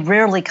 They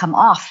rarely come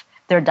off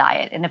their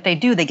diet. And if they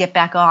do, they get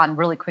back on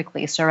really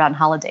quickly, so around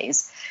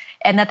holidays.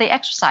 And that they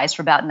exercise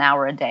for about an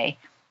hour a day.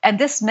 And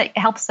this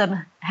helps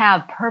them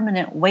have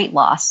permanent weight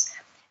loss.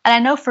 And I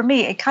know for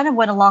me, it kind of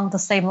went along the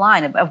same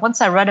line.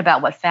 Once I read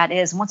about what fat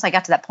is, and once I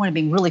got to that point of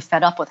being really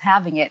fed up with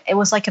having it, it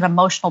was like an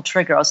emotional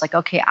trigger. I was like,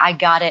 okay, I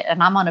got it,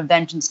 and I'm on a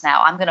vengeance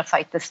now. I'm going to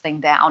fight this thing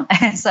down.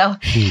 And so,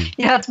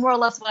 it's more or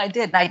less what I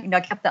did. And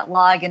I kept that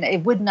log, and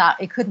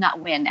it could not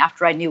win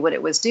after I knew what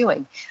it was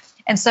doing.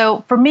 And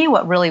so for me,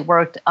 what really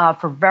worked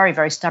for very,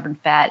 very stubborn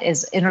fat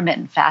is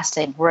intermittent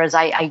fasting, whereas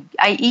I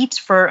eat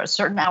for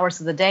certain hours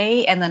of the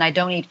day and then I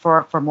don't eat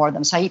for more of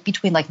them. So I eat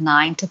between like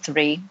 9 to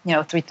 3,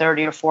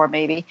 3:30 or 4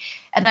 maybe,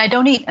 and I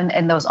don't eat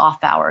in those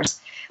off hours.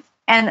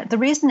 And the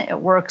reason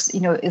it works,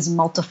 is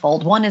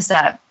multifold. One is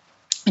that,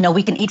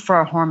 we can eat for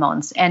our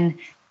hormones, and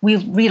we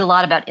read a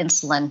lot about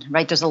insulin,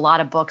 right? There's a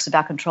lot of books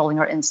about controlling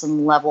our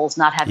insulin levels,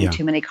 not having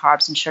too many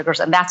carbs and sugars,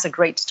 and that's a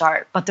great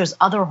start. But there's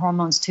other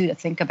hormones too to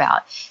think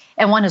about.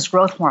 And one is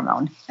growth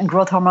hormone. And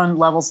growth hormone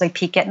levels, they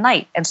peak at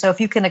night. And so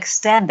if you can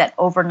extend that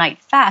overnight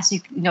fast,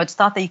 it's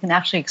thought that you can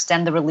actually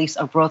extend the release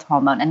of growth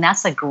hormone. And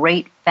that's a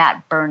great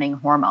fat-burning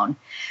hormone.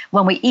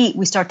 When we eat,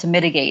 we start to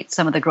mitigate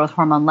some of the growth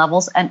hormone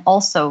levels. And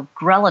also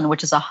ghrelin,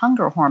 which is a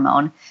hunger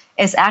hormone,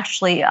 is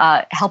actually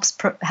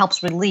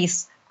helps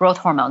release growth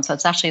hormone. So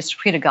it's actually a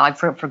secretagogue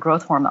for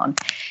growth hormone.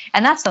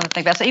 And that's something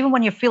like that. So even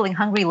when you're feeling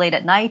hungry late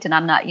at night and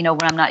I'm not,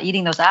 when I'm not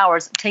eating those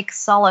hours, take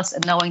solace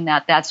in knowing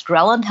that that's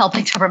ghrelin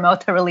helping to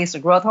promote the release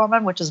of growth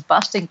hormone, which is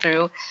busting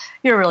through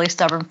your really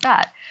stubborn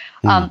fat.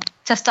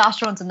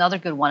 Testosterone is another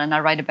good one, and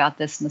I write about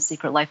this in The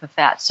Secret Life of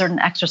Fat. Certain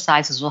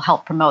exercises will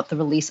help promote the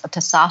release of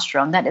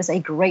testosterone. That is a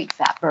great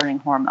fat-burning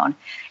hormone.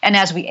 And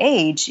as we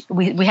age,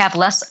 we have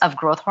less of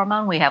growth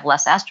hormone, we have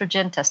less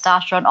estrogen,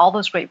 testosterone, all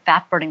those great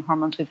fat-burning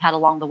hormones we've had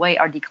along the way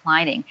are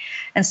declining.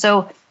 And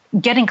so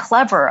getting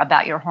clever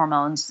about your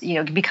hormones,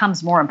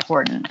 becomes more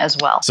important as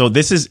well. So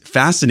this is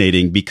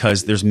fascinating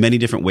because there's many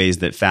different ways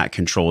that fat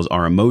controls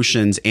our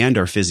emotions and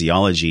our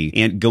physiology.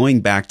 And going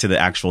back to the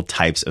actual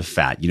types of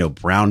fat,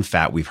 brown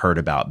fat we've heard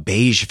about,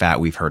 beige fat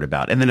we've heard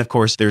about. And then of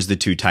course, there's the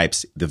two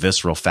types, the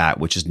visceral fat,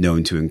 which is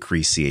known to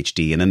increase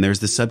CHD. And then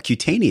there's the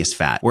subcutaneous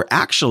fat, where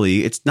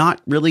actually it's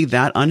not really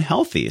that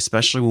unhealthy,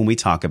 especially when we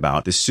talk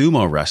about the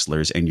sumo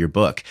wrestlers in your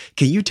book.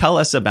 Can you tell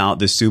us about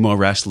the sumo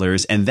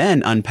wrestlers and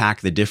then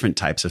unpack the different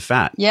types of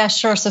fat? Yeah,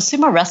 sure. So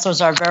sumo wrestlers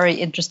are a very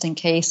interesting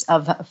case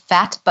of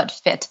fat but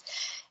fit.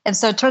 And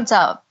so it turns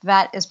out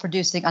fat is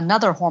producing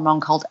another hormone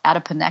called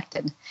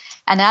adiponectin.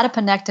 And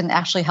adiponectin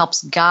actually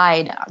helps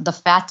guide the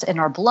fats in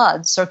our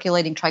blood,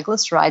 circulating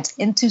triglycerides,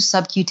 into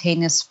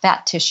subcutaneous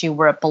fat tissue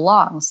where it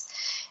belongs.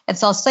 And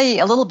so I'll say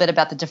a little bit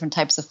about the different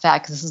types of fat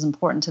because this is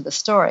important to the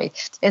story,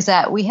 is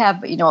that we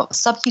have,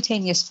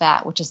 subcutaneous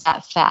fat, which is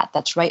that fat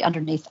that's right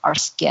underneath our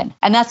skin.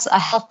 And that's a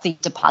healthy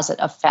deposit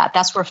of fat.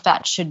 That's where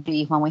fat should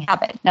be when we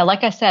have it. Now,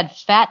 like I said,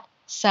 fat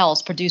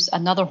cells produce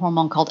another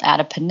hormone called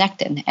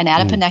adiponectin, and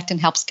adiponectin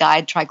helps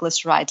guide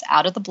triglycerides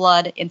out of the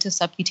blood into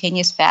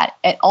subcutaneous fat.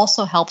 It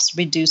also helps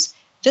reduce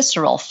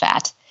visceral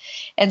fat.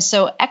 And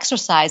so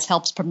exercise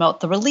helps promote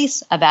the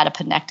release of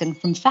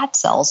adiponectin from fat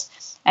cells.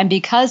 And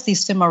because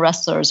these sumo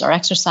wrestlers are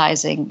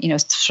exercising,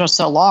 for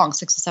so long,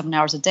 6 to 7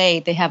 hours a day,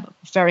 they have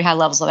very high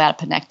levels of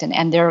adiponectin,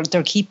 and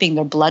they're keeping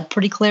their blood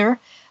pretty clear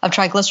of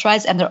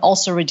triglycerides, and they're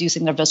also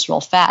reducing their visceral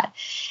fat.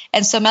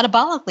 And so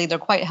metabolically, they're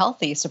quite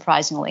healthy,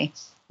 surprisingly.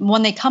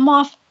 When they come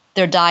off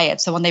their diet.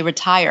 So when they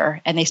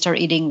retire and they start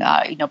eating,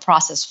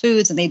 processed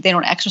foods and they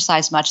don't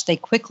exercise much, they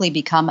quickly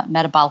become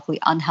metabolically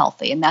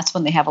unhealthy. And that's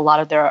when they have a lot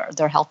of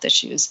their health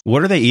issues.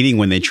 What are they eating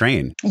when they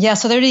train? Yeah,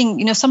 so they're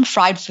eating, some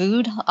fried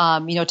food,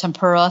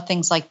 tempura,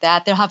 things like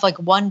that. They'll have like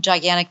one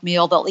gigantic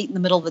meal they'll eat in the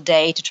middle of the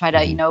day to try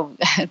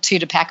to,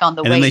 to pack on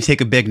the weight. And then they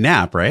take a big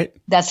nap, right?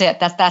 That's it.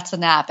 That's a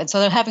nap. And so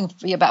they're having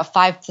about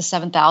 5,000 to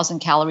 7,000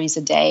 calories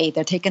a day.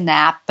 They take a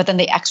nap, but then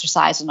they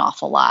exercise an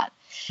awful lot.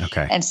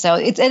 Okay. And so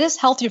it is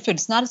healthier food.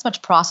 It's not as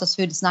much processed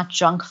food. It's not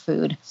junk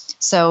food.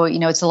 So,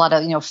 it's a lot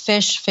of,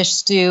 fish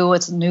stew,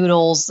 it's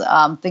noodles,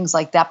 things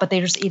like that, but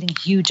they're just eating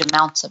huge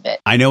amounts of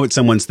it. I know what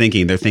someone's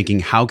thinking. They're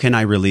thinking, how can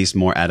I release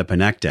more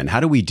adiponectin? How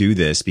do we do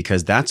this?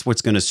 Because that's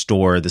what's going to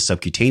store the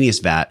subcutaneous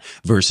fat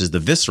versus the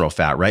visceral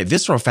fat, right?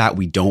 Visceral fat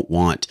we don't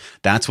want.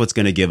 That's what's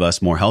going to give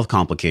us more health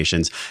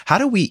complications. How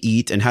do we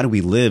eat and how do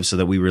we live so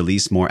that we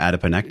release more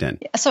adiponectin?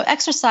 So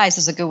exercise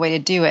is a good way to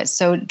do it.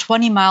 So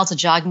 20 miles of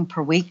jogging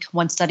per week,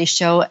 one studies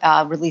show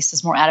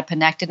releases more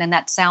adiponectin, and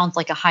that sounds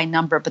like a high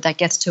number, but that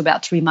gets to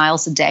about 3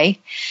 miles a day.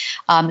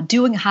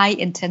 Doing high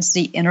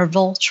intensity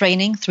interval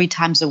training 3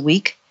 times a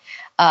week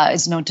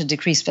is known to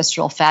decrease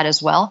visceral fat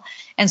as well.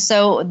 And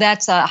so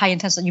that's a high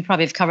intensity. You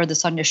probably have covered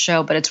this on your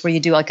show, but it's where you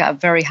do like a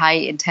very high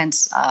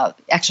intense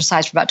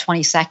exercise for about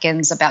 20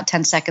 seconds, about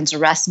 10 seconds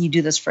of rest, and you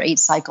do this for 8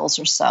 cycles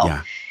or so.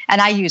 Yeah. And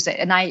I use it,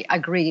 and I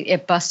agree,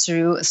 it busts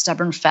through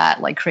stubborn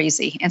fat like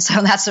crazy. And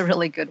so that's a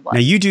really good one.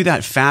 Now, you do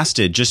that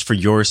fasted just for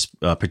your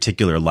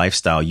particular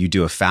lifestyle. You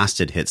do a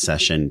fasted HIIT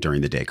session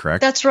during the day,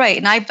 correct? That's right.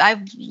 And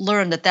I've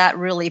learned that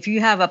really, if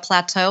you have a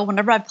plateau,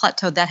 whenever I've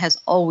plateaued, that has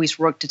always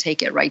worked to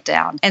take it right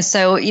down. And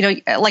so,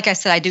 like I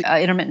said, I do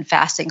intermittent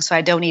fasting, so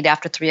I don't eat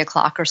after 3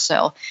 o'clock or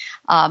so.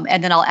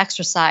 And then I'll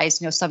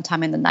exercise,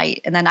 sometime in the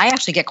night. And then I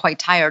actually get quite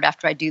tired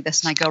after I do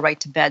this, and I go right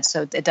to bed,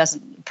 so it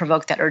doesn't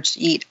provoke that urge to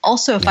eat.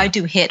 Also, if I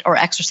do HIIT or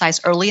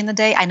exercise early in the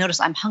day, I notice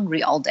I'm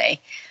hungry all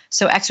day.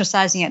 So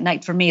exercising at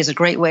night for me is a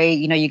great way.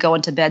 You go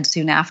into bed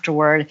soon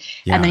afterward,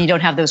 and then you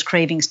don't have those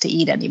cravings to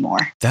eat anymore.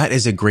 That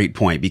is a great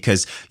point,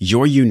 because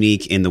you're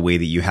unique in the way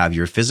that you have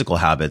your physical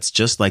habits,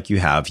 just like you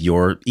have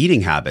your eating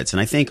habits. And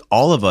I think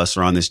all of us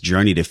are on this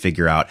journey to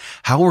figure out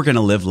how we're going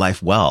to live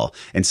life well.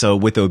 And so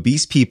with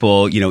obese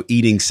people,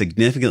 eating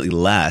significantly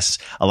less,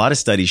 a lot of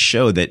studies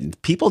show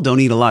that people don't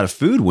eat a lot of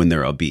food when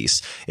they're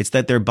obese. It's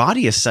that their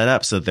body is set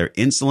up so that they're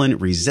insulin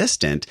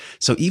resistant.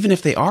 So even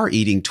if they are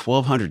eating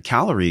 1,200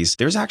 calories,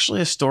 there's actually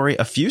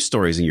a few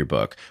stories in your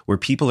book where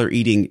people are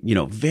eating,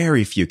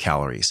 very few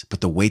calories,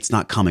 but the weight's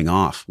not coming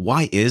off.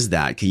 Why is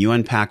that? Can you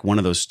unpack one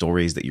of those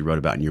stories that you wrote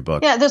about in your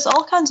book? Yeah, there's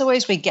all kinds of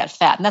ways we get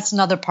fat. And that's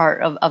another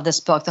part of this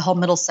book. The whole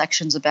middle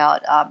section's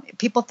about,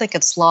 people think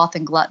it's sloth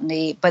and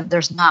gluttony, but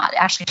there's not.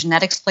 Actually,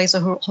 genetics plays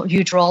a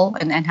huge role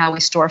in how we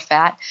store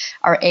fat.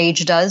 Our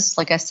age does.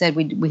 Like I said,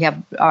 we have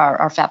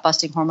our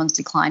fat-busting hormones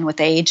decline with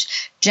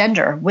age.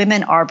 Gender,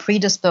 women are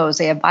predisposed.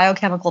 They have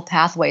biochemical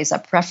pathways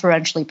that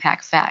preferentially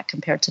pack fat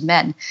compared to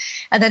men.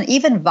 And then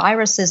even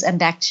viruses and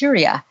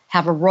bacteria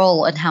have a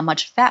role in how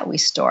much fat we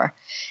store.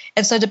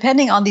 And so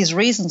depending on these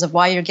reasons of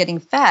why you're getting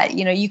fat,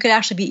 you could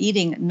actually be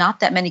eating not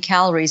that many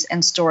calories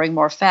and storing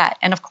more fat.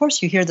 And of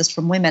course, you hear this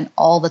from women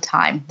all the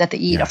time, that they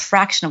eat a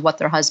fraction of what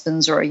their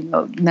husbands or,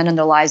 men in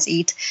their lives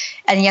eat,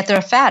 and yet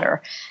they're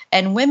fatter.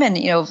 And women,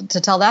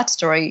 to tell that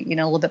story, a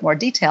little bit more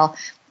detail,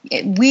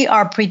 we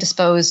are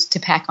predisposed to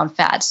pack on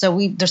fat. So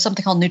there's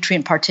something called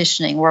nutrient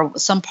partitioning, where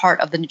some part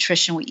of the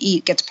nutrition we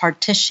eat gets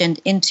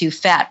partitioned into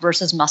fat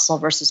versus muscle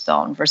versus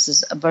bone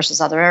versus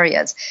other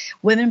areas.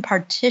 Women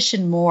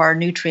partition more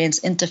nutrients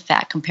into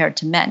fat compared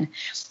to men.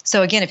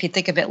 So again, if you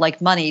think of it like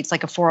money, it's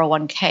like a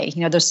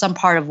 401k. There's some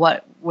part of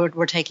what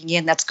we're taking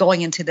in that's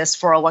going into this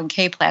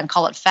 401k plan,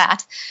 call it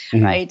fat,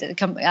 right?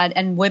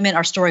 And women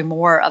are storing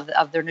more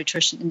of their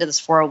nutrition into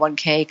this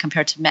 401k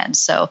compared to men.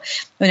 So,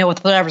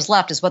 with whatever's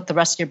left is what the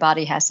rest of your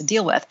body has to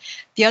deal with.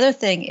 The other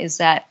thing is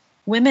that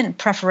women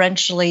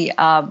preferentially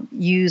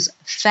use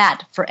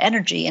fat for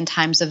energy in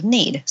times of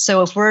need.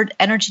 So if we're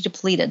energy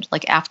depleted,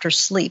 like after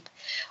sleep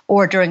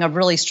or during a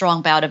really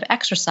strong bout of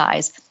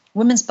exercise,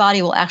 women's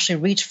body will actually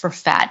reach for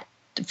fat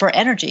for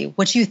energy,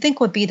 which you think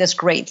would be this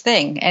great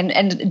thing.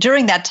 And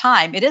during that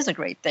time, it is a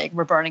great thing.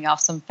 We're burning off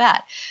some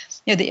fat.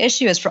 The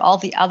issue is for all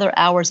the other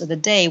hours of the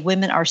day,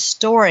 women are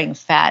storing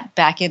fat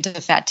back into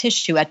fat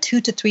tissue at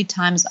 2 to 3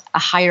 times a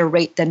higher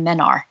rate than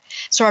men are.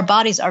 So our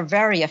bodies are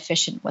very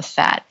efficient with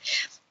fat.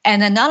 And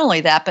then not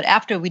only that, but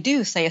after we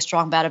do, say, a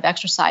strong bout of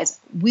exercise,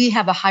 we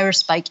have a higher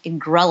spike in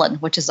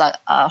ghrelin, which is a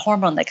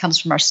hormone that comes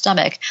from our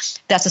stomach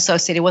that's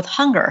associated with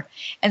hunger.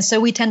 And so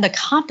we tend to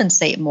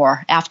compensate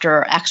more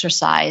after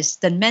exercise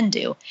than men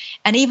do.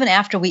 And even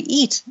after we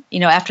eat,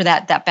 after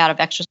that bout of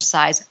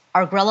exercise,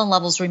 our ghrelin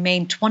levels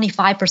remain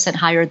 25%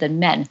 higher than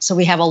men. So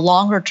we have a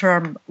longer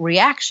term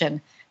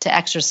reaction to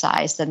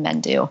exercise than men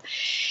do.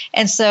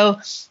 And so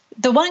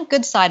The one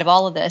good side of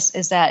all of this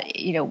is that,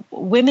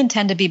 women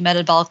tend to be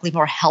metabolically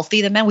more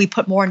healthy than men. We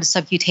put more into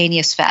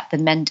subcutaneous fat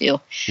than men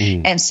do.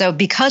 And so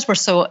because we're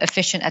so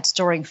efficient at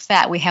storing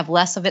fat, we have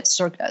less of it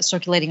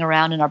circulating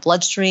around in our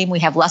bloodstream. We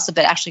have less of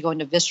it actually going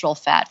to visceral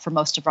fat for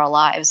most of our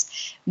lives.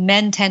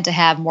 Men tend to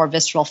have more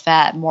visceral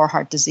fat, more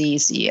heart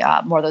disease,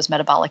 more of those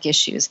metabolic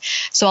issues.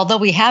 So although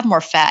we have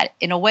more fat,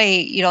 in a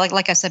way,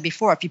 like I said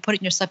before, if you put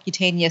it in your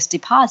subcutaneous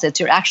deposits,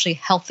 you're actually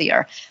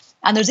healthier.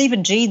 And there's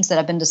even genes that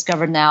have been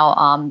discovered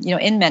now,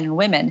 in men and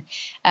women,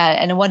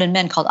 and one in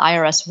men called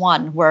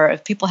IRS1, where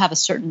if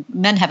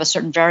men have a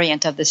certain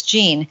variant of this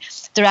gene,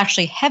 they're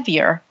actually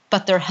heavier,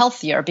 but they're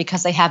healthier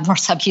because they have more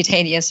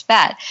subcutaneous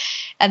fat.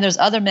 And there's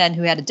other men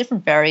who had a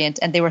different variant,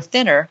 and they were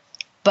thinner,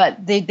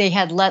 but they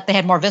had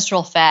more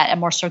visceral fat and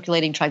more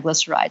circulating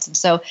triglycerides. And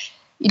so,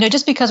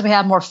 just because we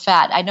have more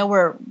fat, I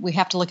know we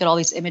have to look at all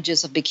these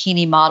images of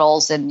bikini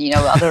models and,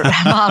 other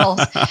models,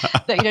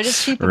 but,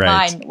 just keep in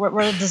mind,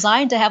 we're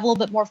designed to have a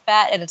little bit more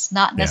fat, and it's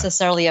not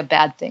necessarily a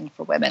bad thing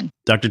for women.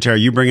 Dr. Tara,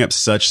 you bring up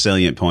such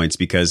salient points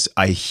because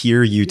I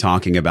hear you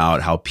talking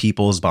about how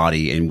people's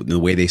body and the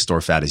way they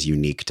store fat is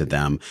unique to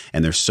them.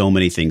 And there's so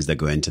many things that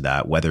go into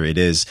that, whether it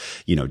is,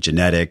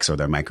 genetics or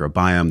their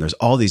microbiome, there's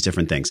all these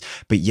different things.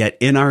 But yet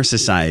in our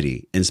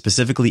society, and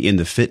specifically in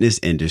the fitness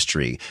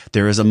industry,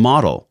 there is a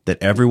model that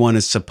everyone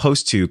is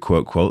supposed to,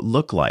 quote, quote,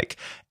 look like.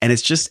 And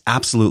it's just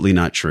absolutely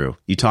not true.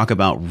 You talk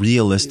about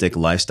realistic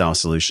lifestyle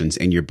solutions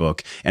in your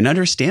book and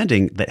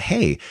understanding that,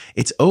 hey,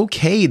 it's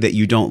okay that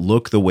you don't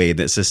look the way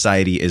that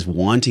society is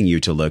wanting you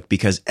to look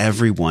because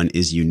everyone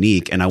is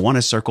unique. And I want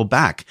to circle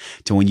back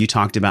to when you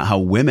talked about how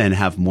women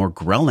have more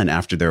ghrelin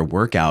after their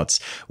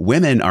workouts.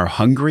 Women are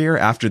hungrier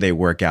after they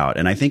work out.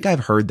 And I think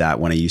I've heard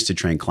that when I used to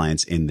train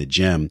clients in the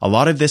gym. A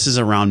lot of this is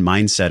around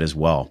mindset as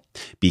well,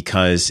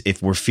 because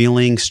if we're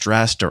feeling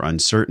stressed or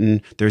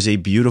uncertain, there's a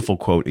beautiful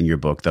quote in your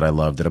book that I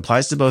love that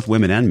applies to both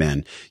women and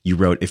men. You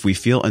wrote, if we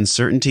feel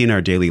uncertainty in our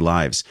daily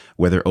lives,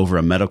 whether over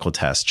a medical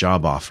test,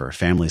 job offer,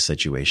 family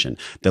situation,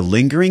 the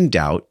lingering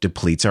doubt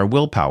depletes our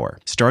willpower.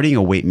 Starting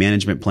a weight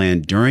management plan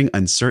during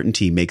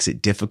uncertainty makes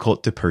it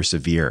difficult to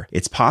persevere.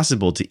 It's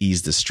possible to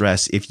ease the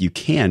stress if you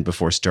can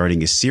before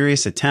starting a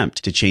serious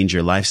attempt to change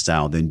your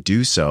lifestyle, then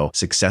do so.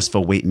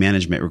 Successful weight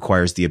management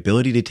requires the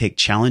ability to take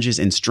challenges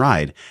in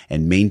stride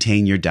and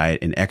maintain your diet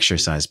and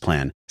exercise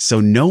plan. So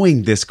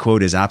knowing this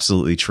quote is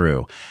absolutely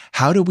true,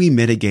 how do we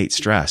mitigate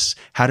stress?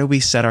 How do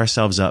we set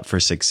ourselves up for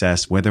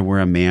success, whether we're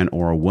a man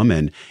or a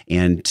woman,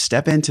 and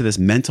step into this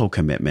mental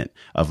commitment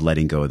of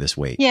letting go of this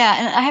weight? Yeah,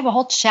 and I have a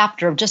whole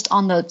chapter just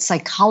on the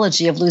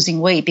psychology of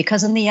losing weight,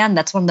 because in the end,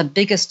 that's one of the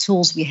biggest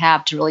tools we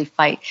have to really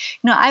fight.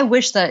 I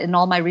wish that in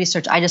all my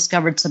research, I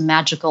discovered some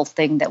magical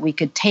thing that we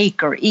could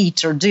take or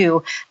eat or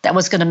do that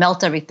was going to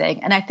melt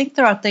everything. And I think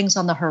there are things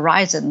on the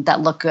horizon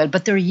that look good,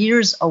 but they're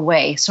years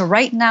away. So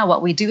right now,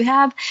 what we do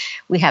have,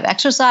 we have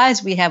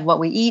exercise, we have what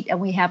we eat,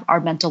 and we have our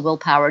mental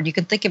willpower. And you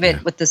can think of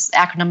it with this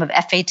acronym of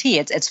FAT.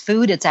 It's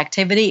food, it's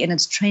activity, and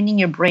it's training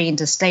your brain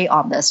to stay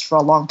on this for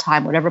a long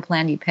time, whatever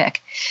plan you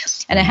pick.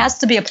 And it has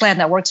to be a plan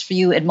that works for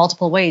you in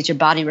multiple ways. Your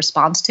body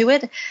responds to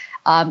it.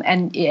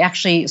 And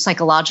actually,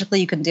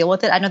 psychologically, you can deal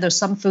with it. I know there's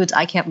some foods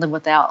I can't live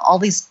without. All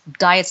these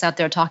diets out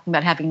there talking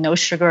about having no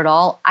sugar at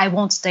all, I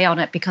won't stay on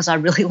it because I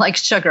really like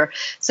sugar.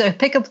 So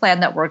pick a plan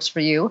that works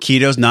for you.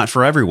 Keto's not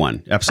for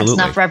everyone. Absolutely. It's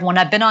not for everyone.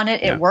 I've been on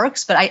it. It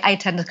works, but I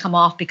tend to come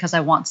off because I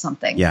want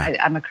something. Yeah.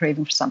 I'm a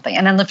craving for something.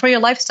 And then for your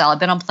lifestyle, I've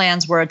been on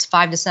plans where it's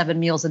 5 to 7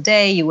 meals a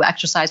day. You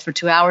exercise for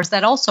 2 hours.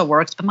 That also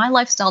works, but my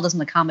lifestyle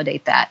doesn't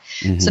accommodate that.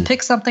 Mm-hmm. So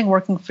pick something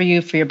working for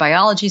you for your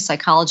biology,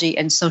 psychology,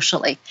 and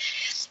socially.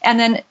 And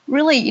then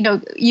really,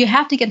 you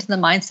have to get into the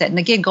mindset. And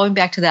again, going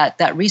back to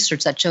that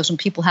research that shows when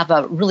people have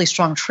a really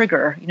strong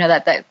trigger,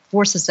 that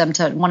forces them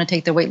to want to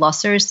take their weight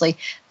loss seriously,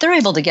 they're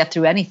able to get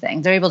through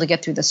anything. They're able to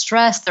get through the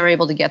stress. They're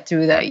able to get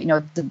through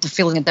the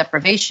feeling of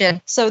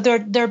deprivation. So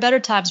there are better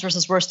times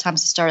versus worse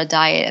times to start a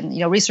diet.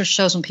 And, research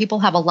shows when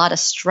people have a lot of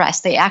stress,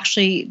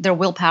 their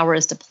willpower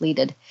is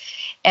depleted.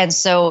 And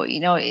so,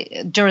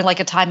 during like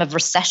a time of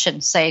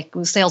recession, say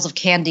sales of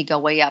candy go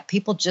way up,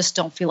 people just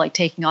don't feel like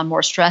taking on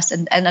more stress.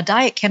 And a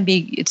diet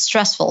it's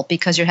stressful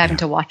because you're having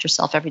to watch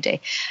yourself every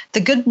day. The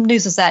good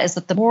news is that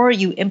the more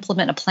you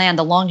implement a plan,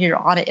 the longer you're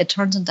on it, it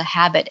turns into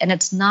habit and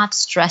it's not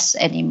stress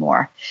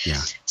anymore. Yeah.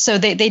 So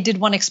they did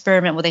one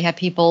experiment where they had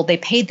people, they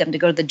paid them to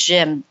go to the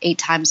gym 8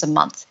 times a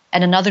month.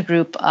 And another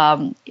group,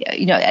 and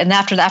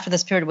after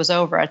this period was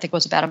over, I think it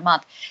was about a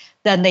month,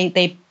 then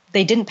they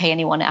didn't pay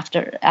anyone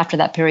after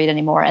that period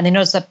anymore. And they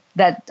noticed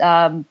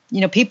that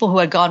people who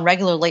had gone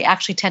regularly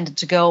actually tended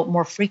to go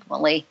more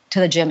frequently to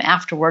the gym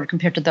afterward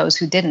compared to those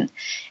who didn't.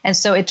 And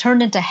so it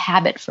turned into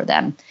habit for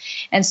them.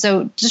 And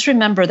so just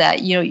remember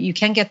that, you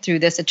can get through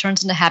this. It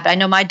turns into habit. I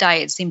know my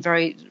diet seemed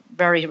very,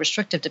 very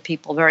restrictive to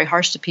people, very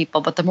harsh to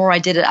people. But the more I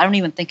did it, I don't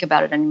even think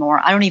about it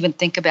anymore. I don't even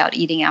think about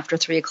eating after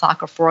 3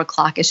 o'clock or 4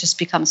 o'clock. It's just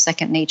become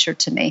second nature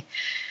to me.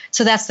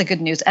 So that's the good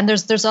news. And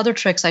there's other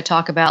tricks I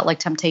talk about, like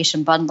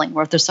temptation bundling,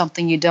 where if there's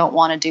something you don't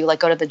want to do, like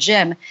go to the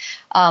gym,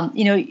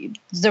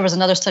 there was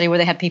another study where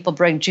they had people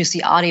bring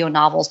juicy audio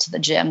novels to the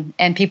gym,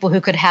 and people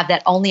who could have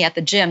that only at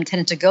the gym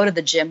tended to go to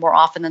the gym more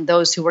often than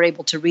those who were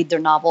able to read their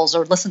novels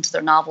or listen to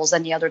their novels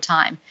any other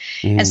time.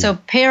 And so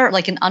pair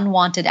like an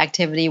unwanted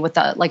activity with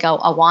a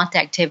want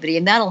activity,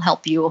 and that'll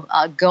help you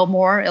go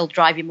more. It'll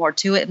drive you more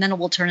to it, and then it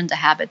will turn into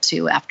habit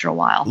too after a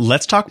while.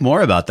 Let's talk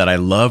more about that. I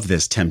love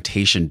this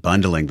temptation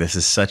bundling. This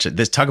is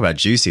talk about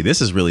juicy.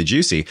 This is really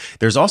juicy.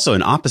 There's also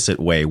an opposite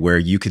way where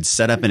you could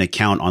set up an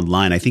account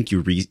online. I think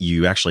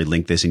you actually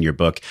link this in your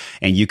book,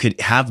 and you could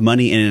have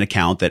money in an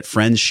account that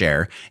friends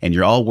share, and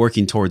you're all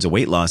working towards a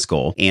weight loss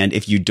goal. And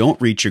if you don't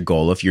reach your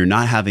goal, if you're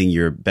not having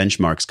your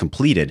benchmarks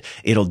completed,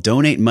 it'll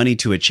donate money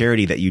to a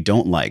charity that you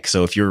don't like.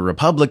 So if you're a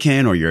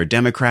Republican or you're a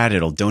Democrat,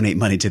 it'll donate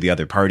money to the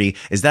other party.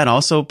 Is that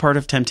also part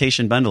of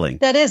temptation bundling?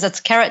 That is.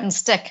 It's carrot and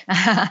stick.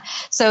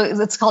 So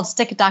it's called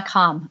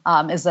stick.com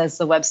is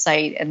the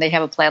website, and they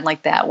have a plan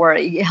like that where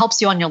it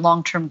helps you on your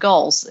long-term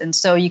goals. And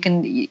so you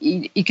can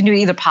do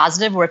either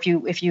positive, where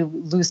if you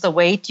lose the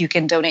weight, you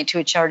can donate to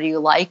a charity you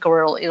like,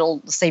 or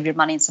it'll save your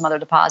money in some other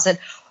deposit,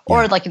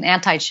 or like an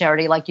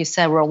anti-charity, like you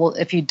said, where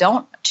if you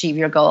don't achieve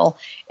your goal,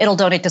 it'll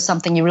donate to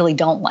something you really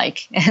don't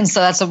like. And so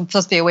that's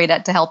supposed to be a way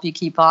to help you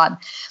keep on.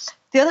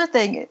 The other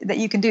thing that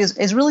you can do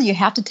is really you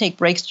have to take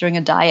breaks during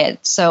a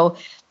diet. So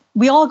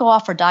we all go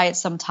off for diet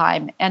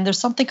sometime, and there's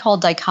something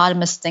called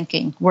dichotomous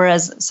thinking,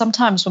 whereas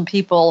sometimes when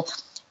people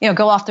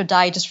go off their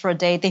diet just for a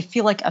day, they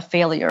feel like a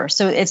failure.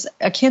 So it's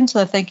akin to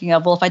the thinking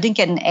of, well, if I didn't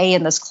get an A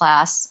in this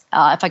class,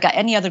 if I got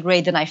any other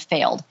grade, then I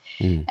failed.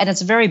 And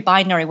it's a very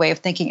binary way of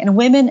thinking. And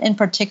women in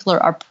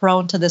particular are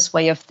prone to this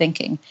way of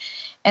thinking.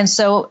 And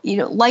so,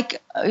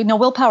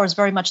 willpower is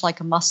very much like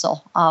a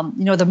muscle.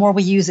 The more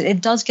we use it,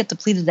 it does get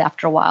depleted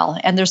after a while.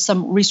 And there's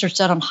some research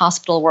done on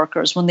hospital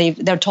workers when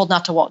they're told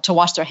not to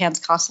wash their hands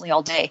constantly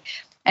all day.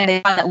 And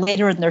they find that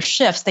later in their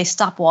shifts, they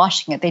stop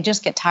washing it. They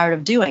just get tired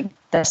of doing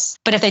this.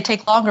 But if they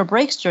take longer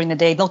breaks during the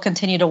day, they'll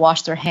continue to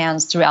wash their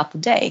hands throughout the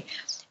day.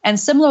 And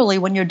similarly,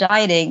 when you're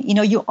dieting,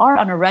 you are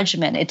on a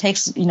regimen. It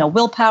takes,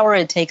 willpower.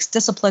 It takes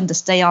discipline to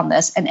stay on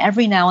this. And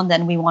every now and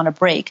then we want a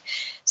break.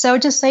 So I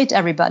would just say to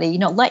everybody,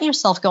 let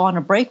yourself go on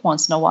a break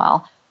once in a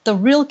while. The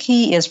real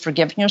key is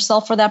forgiving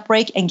yourself for that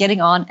break and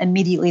getting on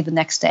immediately the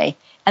next day.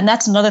 And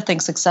that's another thing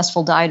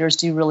successful dieters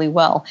do really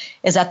well,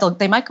 is that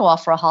they might go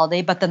off for a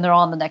holiday, but then they're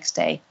on the next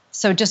day.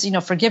 So just,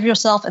 forgive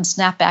yourself and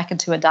snap back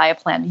into a diet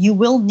plan. You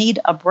will need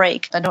a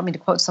break. I don't mean to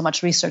quote so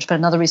much research, but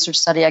another research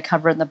study I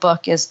cover in the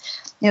book is,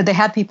 they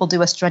had people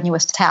do a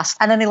strenuous task,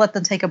 and then they let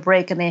them take a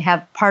break, and they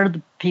have part of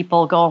the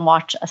people go and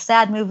watch a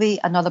sad movie,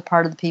 another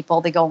part of the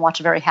people, they go and watch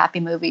a very happy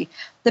movie.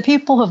 The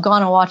people who have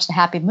gone and watched a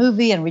happy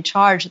movie and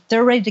recharged,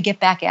 they're ready to get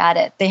back at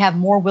it. They have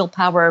more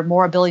willpower,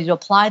 more ability to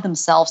apply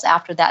themselves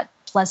after that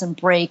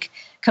pleasant break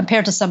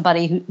compared to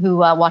somebody who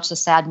watched a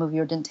sad movie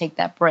or didn't take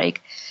that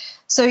break.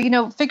 So,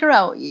 figure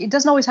out, it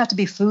doesn't always have to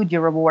be food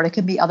your reward. It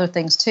can be other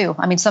things too.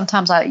 I mean,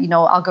 sometimes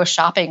I'll go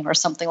shopping or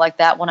something like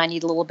that when I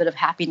need a little bit of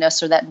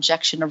happiness or that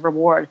injection of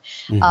reward.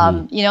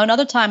 And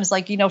other times,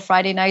 like,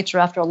 Friday nights or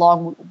after a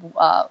long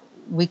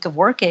week of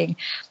working,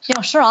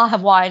 sure, I'll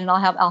have wine and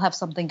I'll have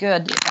something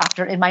good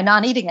after in my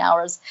non-eating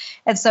hours.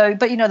 And so,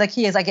 but the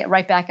key is I get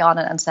right back on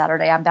it on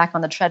Saturday. I'm back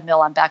on the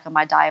treadmill. I'm back on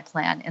my diet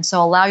plan. And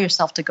so allow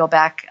yourself to go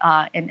back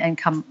and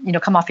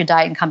come off your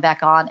diet and come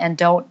back on, and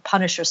don't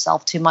punish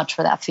yourself too much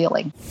for that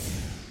feeling.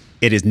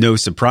 It is no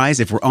surprise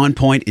if we're on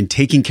point in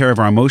taking care of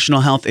our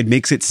emotional health, it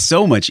makes it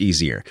so much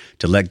easier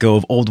to let go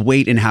of old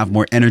weight and have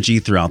more energy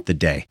throughout the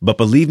day. But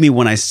believe me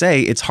when I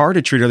say it's hard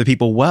to treat other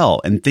people well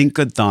and think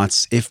good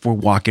thoughts if we're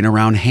walking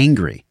around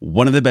hangry.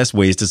 One of the best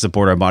ways to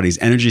support our body's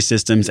energy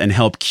systems and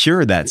help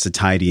cure that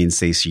satiety and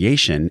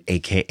satiation,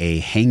 aka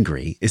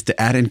hangry, is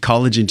to add in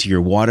collagen to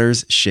your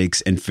waters,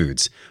 shakes, and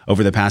foods.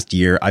 Over the past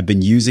year, I've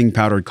been using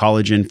powdered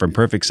collagen from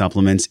Perfect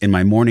Supplements in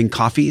my morning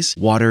coffees,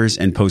 waters,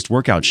 and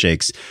post-workout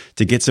shakes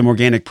to get some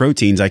organic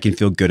proteins I can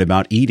feel good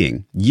about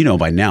eating.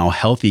 By now,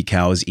 healthy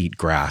cows eat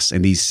grass,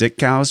 and these sick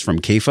cows from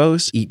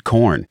CAFOs eat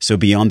corn. So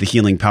beyond the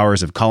healing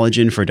powers of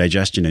collagen for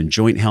digestion and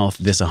joint health,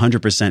 this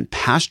 100%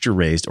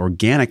 pasture-raised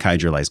organic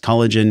hydrolyzed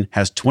collagen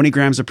has 20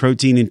 grams of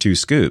protein in 2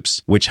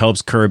 scoops, which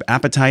helps curb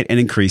appetite and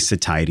increase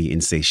satiety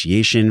and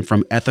satiation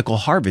from ethical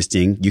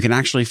harvesting you can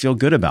actually feel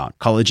good about.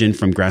 Collagen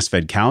from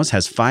grass-fed cows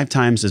has 5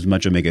 times as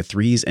much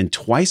omega-3s and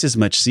twice as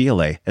much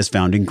CLA as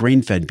found in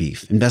grain-fed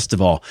beef. And best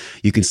of all,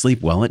 you can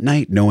sleep well at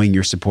night knowing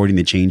you're supporting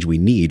the change we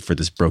need for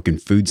this broken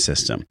food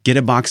system. Get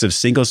a box of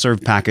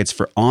single-serve packets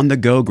for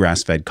on-the-go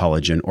grass-fed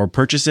collagen, or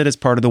purchase it as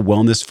part of the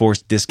Wellness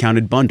Force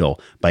discounted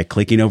bundle by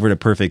clicking over to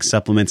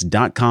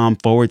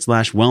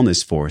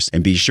perfectsupplements.com/Wellness Force,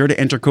 and be sure to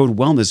enter code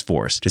Wellness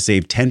Force to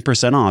save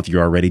 10% off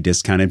your already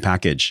discounted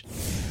package.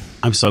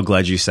 I'm so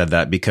glad you said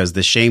that, because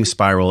the shame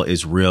spiral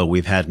is real.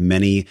 We've had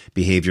many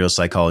behavioral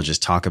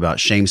psychologists talk about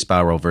shame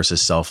spiral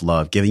versus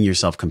self-love, giving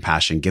yourself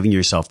compassion, giving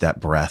yourself that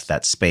breath,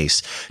 that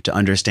space to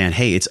understand,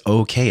 hey, it's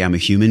okay. I'm a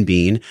human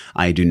being.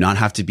 I do not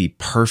have to be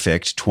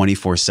perfect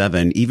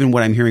 24/7. Even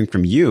what I'm hearing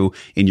from you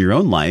in your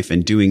own life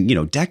and doing,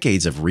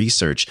 decades of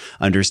research,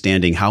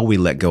 understanding how we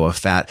let go of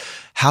fat.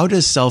 How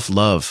does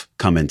self-love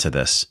come into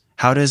this?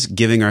 How does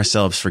giving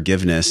ourselves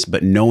forgiveness,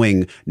 but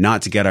knowing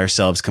not to get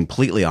ourselves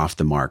completely off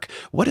the mark,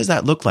 what does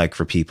that look like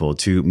for people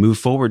to move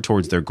forward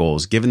towards their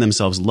goals, giving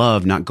themselves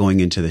love, not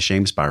going into the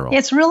shame spiral?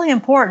 It's really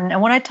important.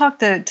 And when I talk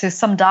to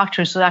some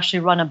doctors who actually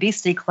run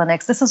obesity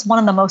clinics, this is one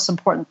of the most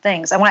important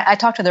things. And when I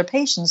talk to their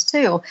patients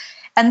too,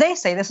 and they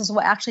say this is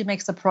what actually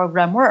makes the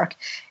program work,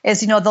 is,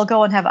 they'll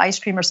go and have ice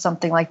cream or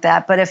something like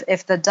that. But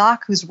if the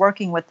doc who's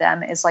working with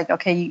them is like,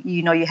 okay,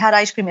 you had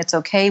ice cream, it's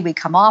okay, we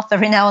come off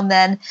every now and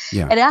then,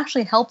 it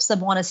actually helps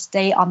them want to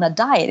stay on the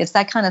diet. It's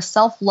that kind of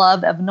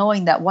self-love of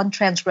knowing that one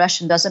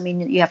transgression doesn't mean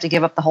that you have to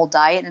give up the whole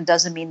diet, and it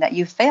doesn't mean that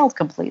you failed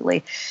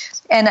completely.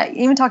 And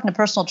even talking to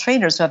personal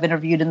trainers who I've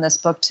interviewed in this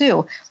book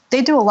too,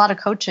 they do a lot of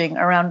coaching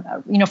around,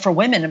 for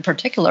women in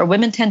particular.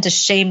 Women tend to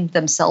shame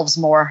themselves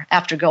more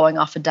after going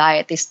off a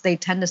diet. They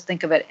tend to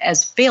think of it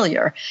as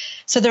failure.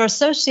 So they're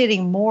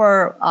associating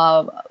more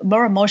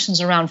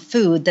emotions around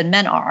food than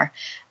men are.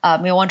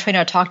 One trainer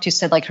I talked to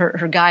said, like,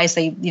 her guys,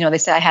 they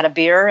say, I had a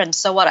beer, and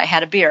so what? I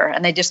had a beer,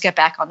 and they just get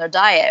back on their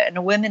diet.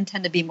 And women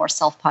tend to be more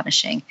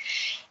self-punishing.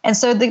 And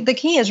so the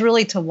key is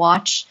really to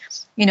watch,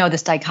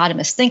 this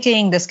dichotomous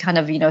thinking, this kind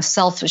of,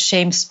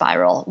 self-shame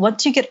spiral.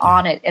 Once you get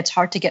on it, it's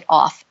hard to get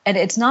off. And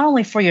it's not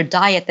only for your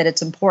diet that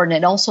it's important,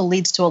 it also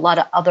leads to a lot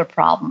of other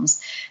problems.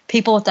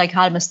 People with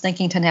dichotomous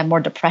thinking tend to have more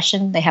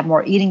depression. They have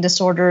more eating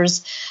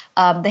disorders.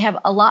 They have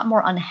a lot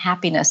more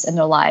unhappiness in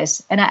their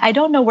lives. And I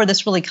don't know where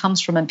this really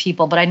comes from in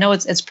people, but I know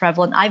it's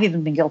prevalent. I've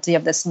even been guilty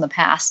of this in the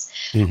past.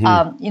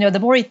 Mm-hmm. The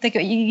more you think,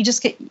 you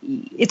just get,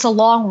 it's a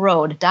long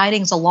road.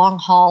 Dieting's a long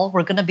haul.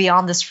 We're going to be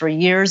on this for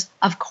years.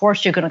 Of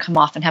course, you're going to come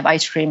off and have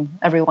ice cream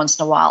every once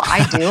in a while.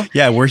 I do.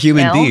 Yeah, we're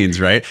human beings,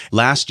 right?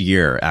 Last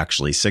year,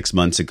 actually, 6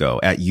 months ago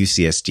at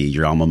UCSD,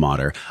 your alma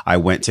mater, I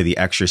went to the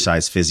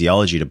exercise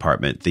physiology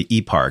department, the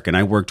EPARC, and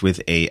I worked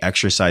with a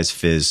exercise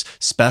phys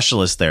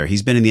specialist there.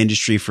 He's been in the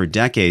industry for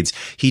decades.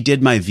 He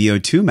did my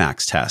VO2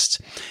 max test,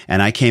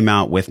 and I came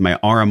out with my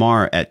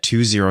RMR at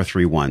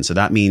 2031. So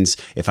that means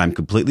if I'm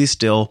completely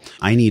still,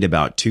 I need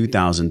about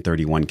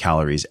 2,031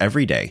 calories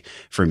every day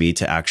for me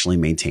to actually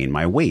maintain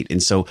my weight.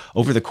 And so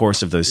over the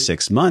course of those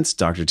 6 months,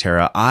 Dr.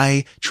 Tara,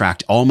 I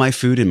tracked all my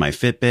food in my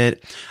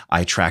Fitbit.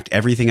 I tracked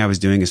everything I was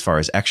doing as far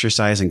as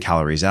exercise and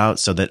calories out,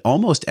 so that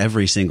almost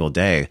every single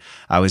day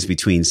I was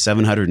between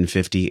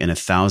 750 and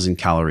 1,000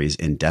 calories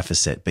in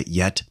deficit. But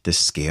yet the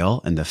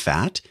scale and the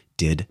fat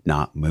did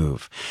not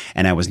move.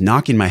 And I was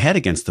knocking my head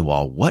against the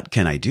wall. What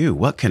can I do?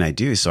 What can I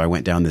do? So I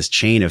went down this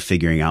chain of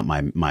figuring out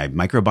my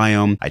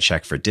microbiome. I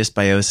checked for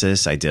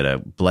dysbiosis. I did a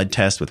blood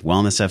test with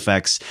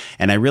WellnessFX.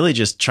 And I really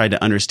just tried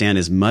to understand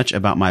as much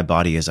about my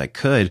body as I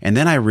could. And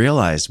then I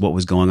realized what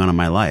was going on in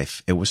my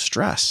life. It was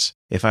stress.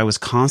 If I was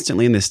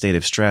constantly in this state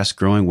of stress,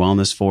 growing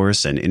Wellness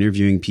Force and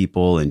interviewing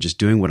people and just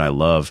doing what I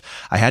love,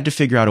 I had to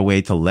figure out a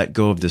way to let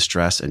go of the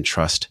stress and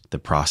trust the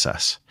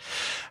process.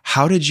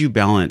 How did you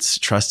balance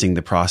trusting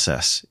the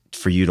process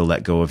for you to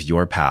let go of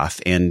your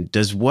path? And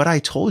does what I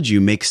told you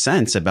make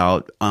sense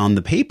about on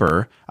the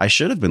paper, I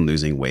should have been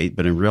losing weight,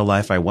 but in real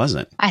life, I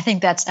wasn't? I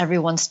think that's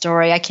everyone's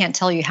story. I can't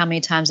tell you how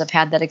many times I've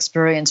had that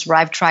experience where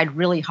I've tried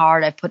really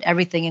hard. I've put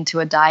everything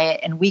into a diet,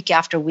 and week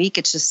after week,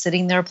 it's just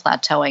sitting there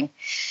plateauing.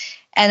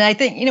 And I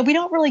think, we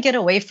don't really get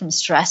away from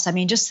stress. I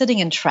mean, just sitting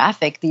in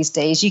traffic these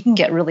days, you can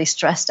get really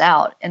stressed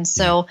out. And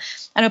so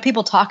I know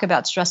people talk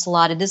about stress a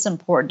lot. It is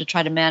important to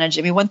try to manage.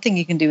 I mean, one thing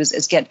you can do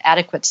is get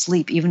adequate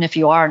sleep, even if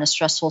you are in a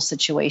stressful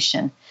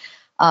situation.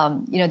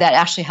 That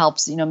actually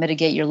helps,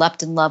 mitigate your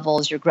leptin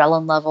levels, your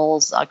ghrelin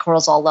levels,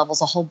 cortisol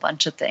levels, a whole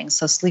bunch of things.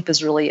 So sleep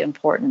is really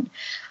important.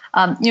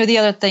 The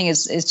other thing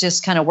is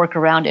just kind of work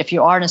around. If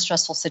you are in a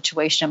stressful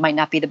situation, it might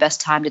not be the best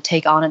time to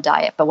take on a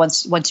diet. But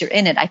once you're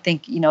in it, I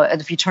think,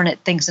 if you turn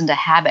things into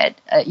habit,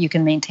 you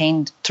can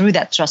maintain through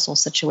that stressful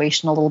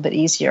situation a little bit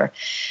easier.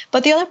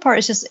 But the other part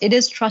is it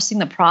is trusting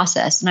the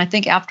process. And I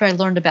think after I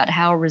learned about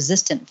how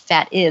resistant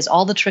fat is,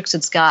 all the tricks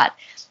it's got,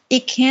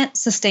 it can't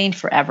sustain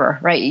forever,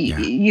 right? Yeah.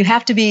 You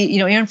have to be,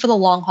 you're in for the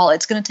long haul.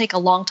 It's going to take a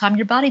long time.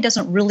 Your body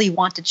doesn't really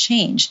want to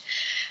change.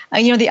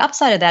 The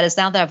upside of that is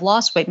now that I've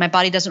lost weight, my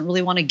body doesn't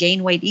really want to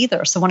gain weight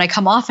either. So when I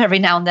come off every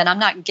now and then, I'm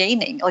not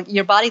gaining. Like,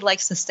 your body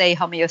likes to stay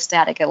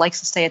homeostatic. It likes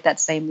to stay at that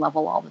same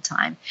level all the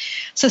time.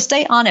 So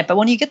stay on it. But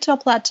when you get to a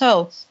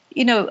plateau,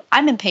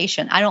 I'm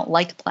impatient. I don't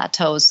like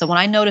plateaus. So when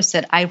I notice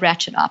it, I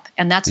ratchet up.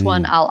 And that's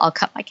when I'll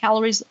cut my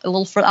calories a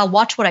little further. I'll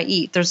watch what I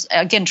eat.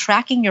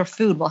 Tracking your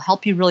food will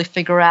help you really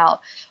figure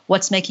out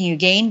what's making you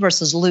gain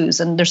versus lose.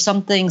 And there's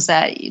some things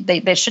that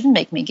they shouldn't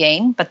make me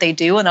gain, but they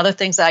do. And other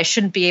things that I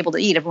shouldn't be able to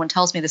eat. Everyone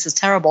tells me this is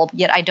terrible,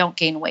 yet I don't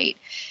gain weight.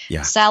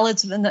 Yeah.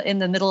 Salads in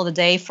the middle of the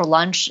day for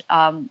lunch,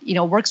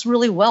 works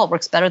really well.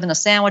 Works better than a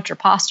sandwich or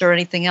pasta or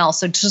anything else.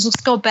 So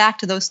just go back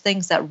to those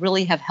things that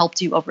really have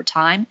helped you over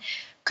time.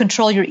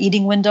 Control your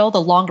eating window. The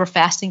longer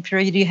fasting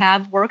period you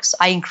have works.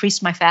 I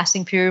increased my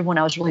fasting period when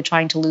I was really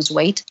trying to lose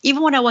weight.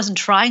 Even when I wasn't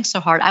trying so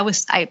hard,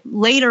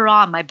 later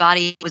on, my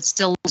body would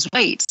still lose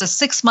weight. So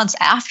 6 months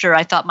after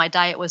I thought my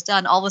diet was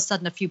done, all of a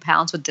sudden a few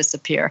pounds would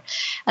disappear.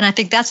 And I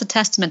think that's a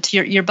testament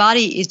to your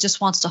body just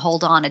wants to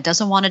hold on. It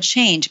doesn't want to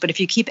change. But if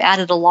you keep at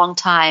it a long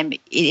time,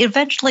 it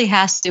eventually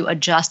has to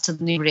adjust to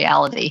the new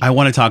reality. I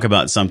want to talk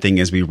about something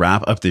as we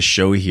wrap up the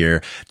show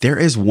here. There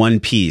is one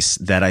piece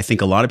that I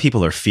think a lot of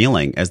people are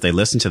feeling as they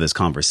listen to this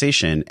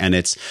conversation, and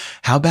it's,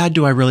 how bad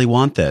do I really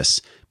want this?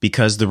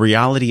 Because the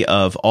reality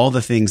of all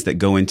the things that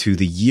go into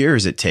the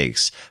years it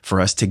takes for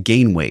us to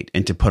gain weight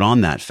and to put on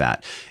that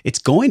fat, it's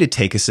going to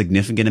take a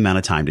significant amount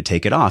of time to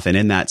take it off. And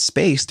in that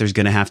space, there's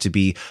going to have to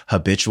be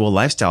habitual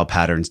lifestyle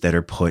patterns that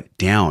are put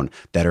down,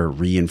 that are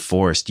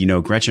reinforced.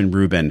 Gretchen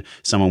Rubin,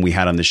 someone we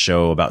had on the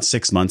show about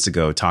 6 months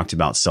ago, talked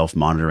about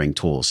self-monitoring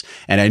tools.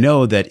 And I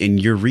know that in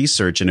your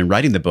research and in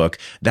writing the book,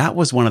 that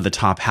was one of the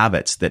top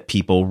habits that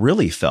people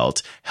really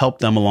felt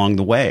helped them along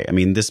the way. I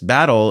mean, this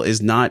battle is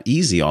not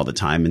easy all the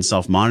time, and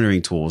self-monitoring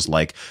tools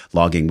like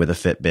logging with a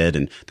Fitbit.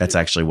 And that's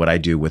actually what I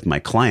do with my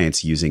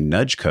clients using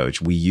Nudge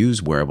Coach. We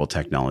use wearable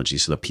technology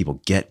so that people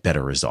get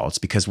better results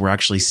because we're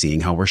actually seeing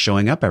how we're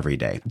showing up every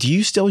day. Do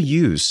you still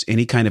use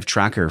any kind of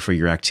tracker for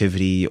your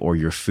activity or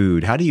your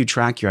food? How do you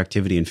track your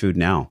activity and food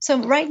now?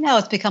 So right now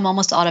it's become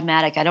almost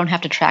automatic. I don't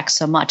have to track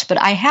so much, but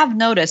I have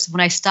noticed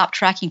when I stop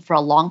tracking for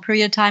a long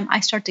period of time,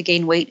 I start to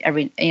gain weight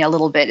a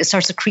little bit. It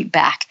starts to creep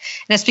back.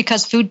 And it's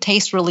because food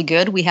tastes really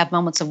good. We have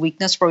moments of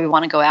weakness where we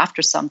want to go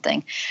after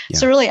something. Yeah.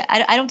 So really,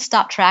 I don't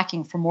stop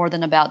tracking for more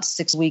than about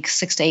 6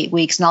 to 8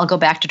 weeks, and I'll go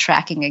back to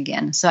tracking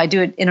again. So I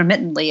do it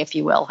intermittently, if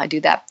you will. I do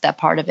that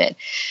part of it.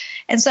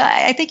 And so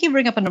I think you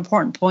bring up an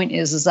important point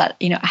is that,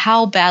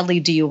 how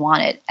badly do you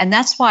want it? And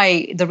that's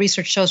why the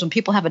research shows when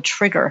people have a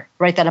trigger,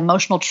 right, that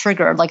emotional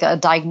trigger, like a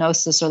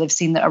diagnosis, or they've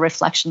seen a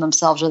reflection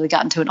themselves, or they've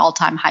gotten to an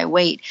all-time high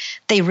weight,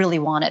 they really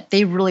want it.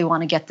 They really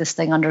want to get this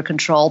thing under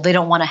control. They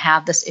don't want to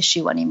have this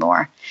issue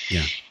anymore.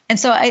 Yeah. And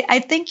so I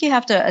think you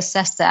have to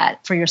assess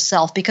that for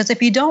yourself, because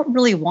if you don't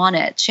really want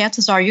it,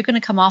 chances are you're going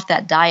to come off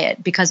that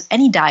diet, because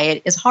any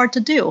diet is hard to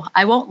do.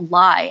 I won't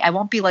lie. I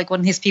won't be like one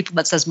of these people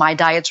that says my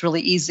diet's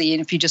really easy,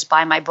 and if you just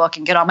buy my book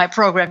and get on my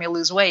program, you'll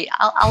lose weight.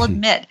 I'll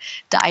admit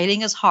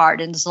dieting is hard,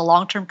 and it's a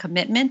long-term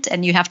commitment,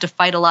 and you have to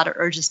fight a lot of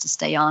urges to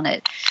stay on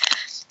it.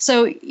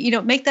 So,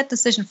 make that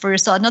decision for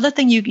yourself. Another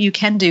thing you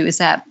can do is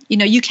that,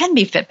 you can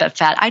be fit but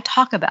fat. I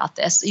talk about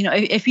this.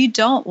 If you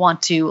don't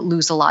want to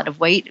lose a lot of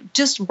weight,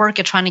 just work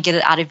at trying to get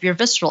it out of your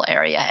visceral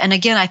area. And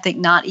again, I think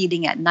not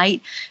eating at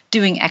night,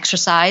 doing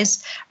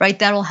exercise, right,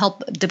 that'll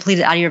help deplete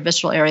it out of your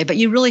visceral area. But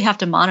you really have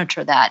to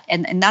monitor that.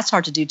 And that's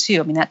hard to do too.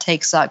 I mean, that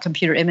takes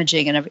computer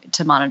imaging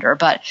to monitor.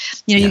 But,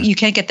 you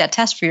can't get that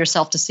test for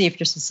yourself to see if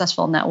you're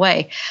successful in that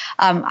way.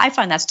 I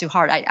find that's too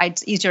hard.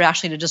 It's easier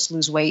actually to just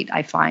lose weight,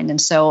 I find.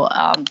 And so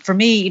for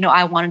me,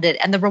 I wanted it,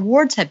 and the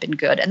rewards have been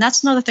good. And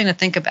that's another thing to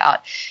think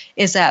about,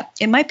 is that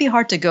it might be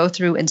hard to go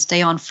through and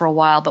stay on for a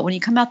while, but when you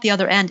come out the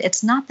other end,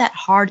 it's not that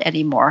hard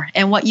anymore.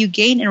 And what you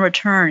gain in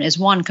return is,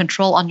 one,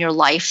 control on your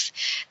life.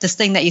 This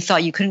thing that you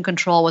thought you couldn't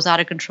control was out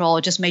of control.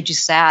 It just made you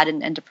sad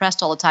and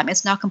depressed all the time.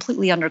 It's now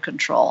completely under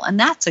control. And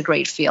that's a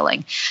great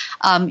feeling.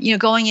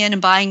 Going in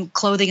and buying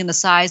clothing in the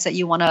size that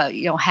you want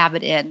to, have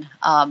it in,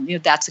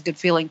 that's a good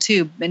feeling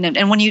too.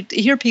 And when you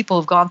hear people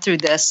who've gone through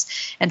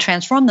this and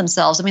transformed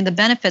themselves, I mean, the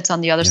benefits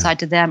on the other side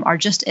to them are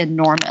just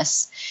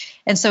enormous.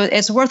 And so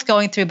it's worth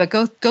going through, but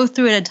go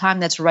through it at a time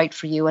that's right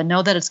for you, and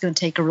know that it's going to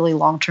take a really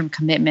long-term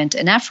commitment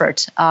and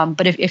effort.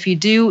 But if you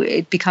do,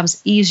 it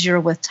becomes easier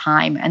with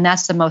time, and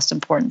that's the most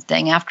important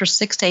thing. After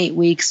 6 to 8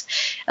 weeks,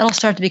 it'll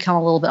start to become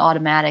a little bit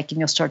automatic, and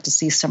you'll start to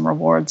see some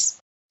rewards.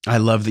 I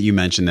love that you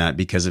mentioned that,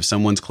 because if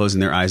someone's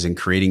closing their eyes and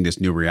creating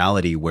this new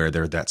reality where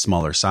they're that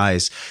smaller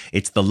size,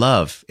 it's the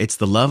love. It's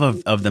the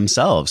love of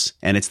themselves.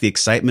 And it's the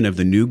excitement of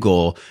the new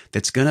goal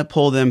that's going to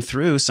pull them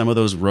through some of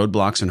those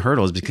roadblocks and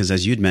hurdles, because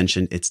as you'd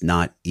mentioned, it's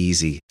not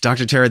easy.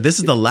 Dr. Tara, this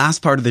is the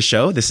last part of the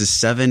show. This is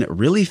 7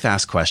 really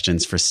fast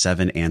questions for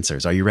 7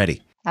 answers. Are you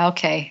ready?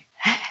 Okay.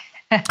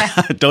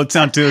 Don't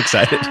sound too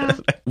excited.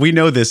 We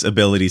know this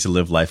ability to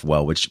live life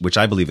well, which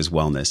I believe is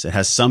wellness. It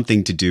has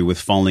something to do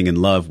with falling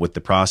in love with the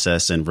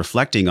process and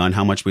reflecting on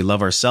how much we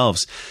love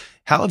ourselves.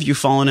 How have you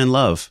fallen in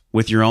love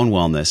with your own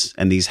wellness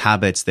and these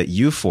habits that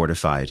you've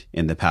fortified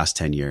in the past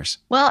 10 years?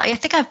 Well, I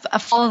think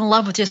I've fallen in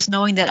love with just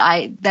knowing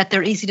that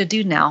they're easy to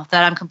do now,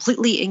 that I'm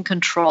completely in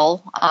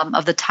control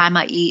of the time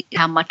I eat,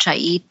 how much I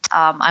eat.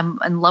 I'm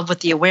in love with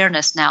the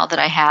awareness now that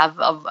I have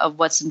of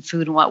what's in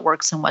food and what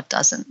works and what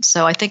doesn't.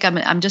 So I think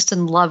I'm just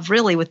in love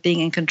really with being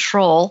in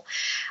control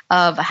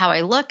of how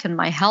I look and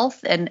my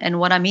health and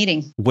what I'm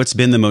eating. What's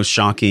been the most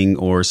shocking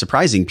or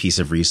surprising piece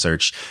of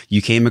research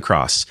you came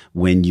across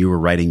when you were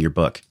writing your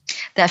book?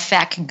 That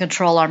fat can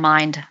control our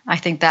mind. I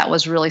think that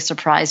was really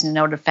surprising.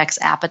 It affects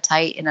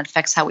appetite and it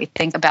affects how we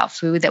think about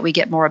food, that we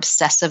get more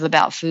obsessive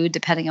about food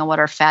depending on what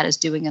our fat is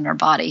doing in our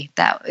body.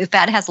 That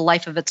fat has a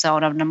life of its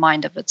own and a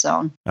mind of its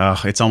own.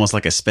 Oh, it's almost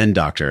like a spin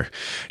doctor.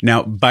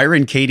 Now,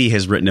 Byron Katie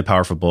has written a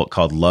powerful book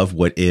called Love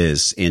What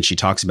Is, and she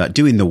talks about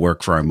doing the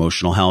work for our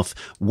emotional health.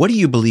 What do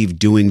you believe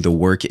doing the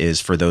work is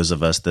for those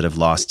of us that have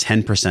lost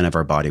 10% of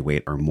our body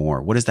weight or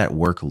more? What does that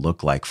work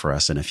look like for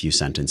us in a few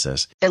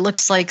sentences? It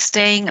looks like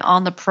staying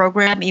on the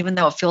program, even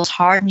though it feels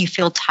hard and you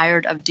feel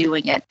tired of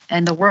doing it.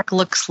 And the work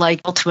looks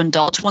like to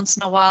indulge once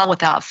in a while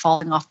without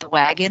falling off the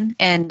wagon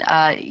and,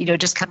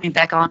 just coming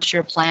back onto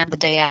your plan the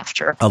day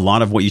after. A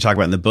lot of what you talk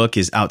about in the book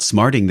is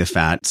outsmarting the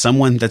fat.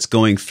 Someone that's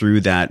going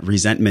through that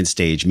resentment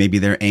stage, maybe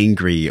they're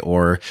angry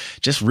or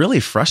just really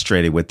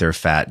frustrated with their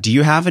fat. Do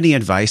you have any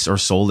advice or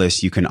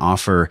solace you can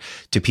offer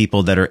to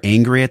people that are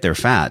angry at their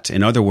fat?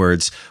 In other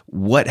words,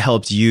 what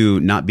helped you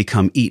not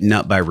become eaten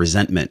up by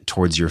resentment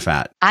towards your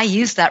fat? I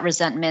use that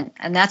resentment,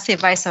 and that's the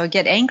advice I would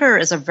get. Anger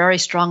is a very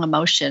strong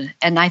emotion.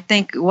 And I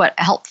think what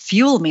helped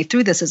fuel me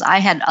through this is I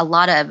had a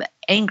lot of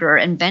anger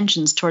and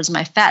vengeance towards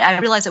my fat. I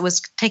realized it was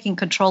taking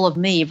control of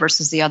me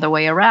versus the other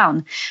way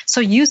around.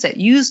 So use it.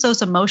 Use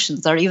those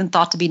emotions that are even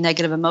thought to be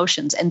negative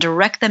emotions and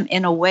direct them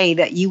in a way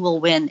that you will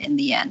win in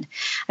the end.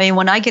 I mean,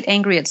 when I get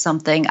angry at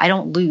something, I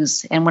don't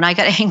lose. And when I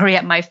got angry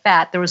at my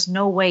fat, there was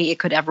no way it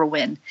could ever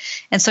win.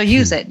 And so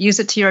use it. Use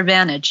it to your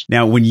advantage.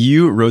 Now, when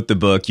you wrote the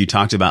book, you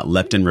talked about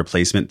leptin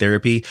replacement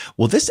therapy.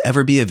 Will this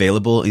ever be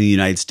available in the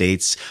United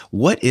States?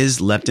 What is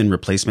leptin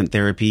replacement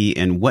therapy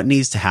and what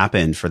needs to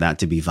happen for that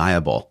to be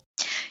viable?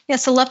 Yeah,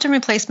 so leptin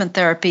replacement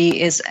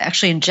therapy is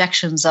actually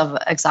injections of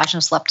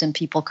exogenous leptin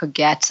people could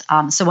get.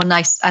 So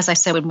as I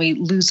said, when we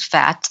lose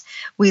fat,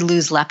 we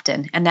lose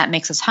leptin, and that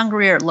makes us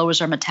hungrier. It lowers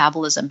our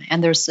metabolism.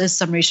 And there's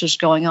some research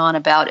going on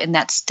about in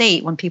that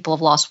state when people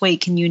have lost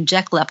weight, can you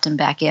inject leptin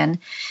back in?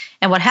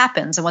 And what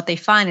happens and what they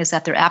find is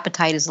that their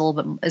appetite is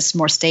is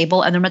more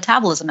stable and their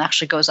metabolism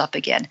actually goes up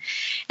again.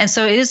 And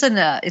so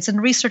it's in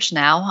research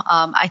now.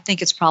 I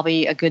think it's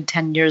probably a good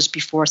 10 years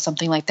before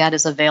something like that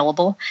is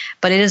available.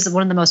 But it is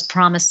one of the most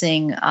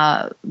promising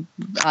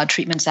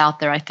treatments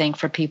out there, I think,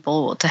 for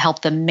people to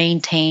help them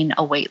maintain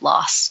a weight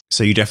loss.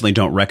 So you definitely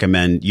don't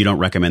recommend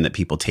that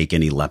people take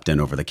any leptin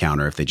over the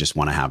counter if they just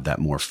want to have that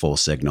more full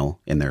signal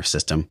in their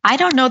system? I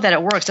don't know that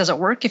it works. Does it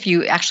work if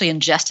you actually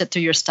ingest it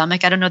through your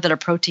stomach? I don't know that a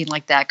protein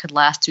like that could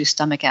last through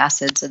stomach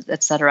acids,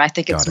 et cetera. I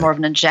think it's more of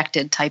an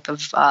injected type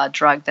of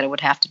drug that it would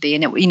have to be.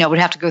 And it would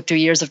have to go through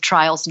years of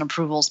trials and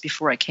approvals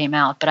before it came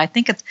out. But I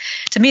think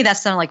to me, that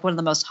sounded like one of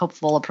the most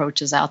hopeful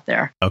approaches out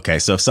there. Okay.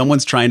 So if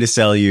someone's trying to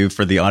sell you,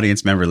 for the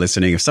audience member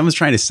listening, if someone's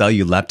trying to sell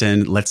you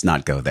leptin, let's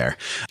not go there.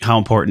 How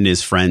important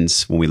is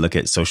friends when we look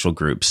at social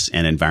groups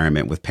and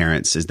environment with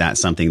parents? Is that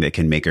something that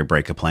can make or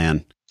break a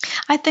plan?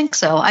 I think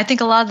so. I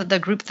think a lot of the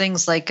group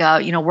things like,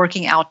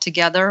 working out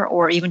together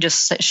or even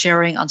just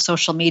sharing on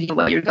social media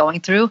what you're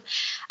going through,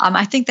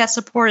 I think that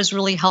support is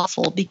really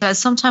helpful because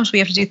sometimes we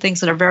have to do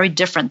things that are very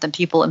different than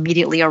people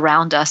immediately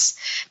around us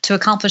to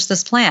accomplish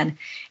this plan.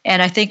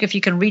 And I think if you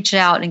can reach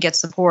out and get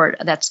support,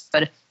 that's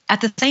good. At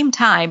the same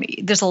time,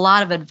 there's a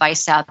lot of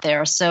advice out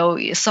there. So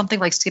something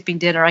like skipping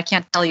dinner, I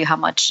can't tell you how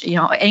much,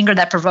 anger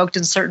that provoked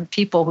in certain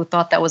people who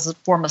thought that was a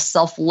form of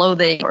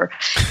self-loathing or,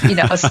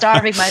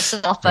 starving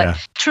myself. But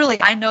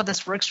truly, I know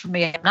this works for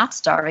me. I'm not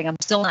starving. I'm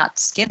still not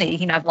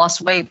skinny. I've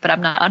lost weight, but I'm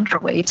not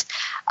underweight.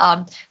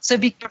 So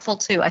be careful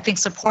too. I think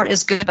support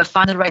is good, but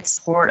find the right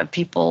support of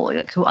people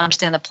who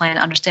understand the plan,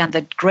 understand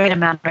the great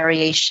amount of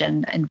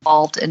variation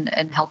involved in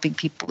helping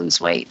people lose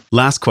weight.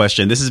 Last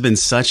question. This has been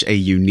such a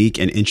unique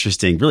and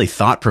interesting, really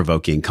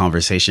thought-provoking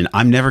conversation.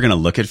 I'm never going to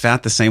look at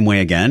fat the same way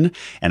again.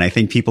 And I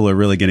think people are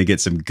really going to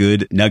get some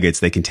good nuggets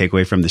they can take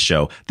away from the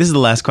show. This is the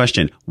last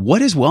question.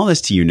 What is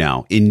wellness to you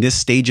now in this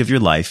stage of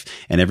your life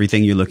and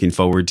everything you're looking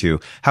forward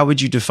to? How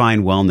would you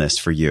define wellness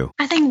for you?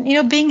 I think,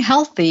 being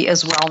healthy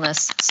is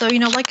wellness. So,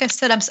 like I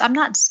said, I'm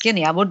not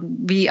skinny. I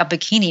wouldn't be a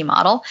bikini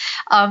model,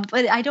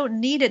 but I don't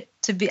need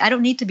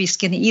to be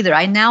skinny either.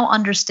 I now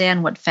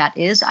understand what fat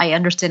is. I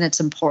understand its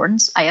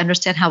importance. I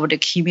understand how it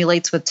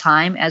accumulates with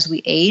time as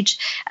we age.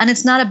 And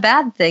it's not a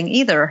bad thing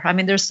either. I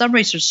mean, there's some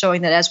research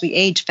showing that as we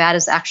age, fat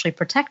is actually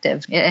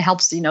protective. It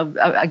helps,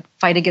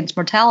 fight against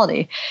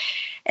mortality.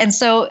 And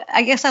so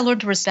I guess I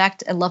learned to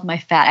respect and love my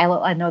fat.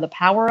 I know the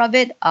power of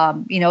it.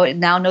 It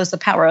now knows the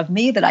power of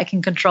me, that I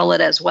can control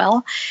it as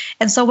well.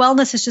 And so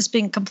wellness is just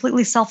being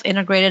completely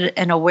self-integrated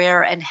and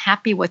aware and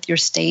happy with your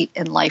state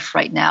in life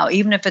right now,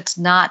 even if it's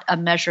not a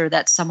measure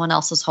that someone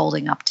else is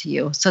holding up to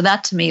you. So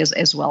that to me is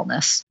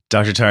wellness.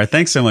 Dr. Tara,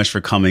 thanks so much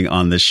for coming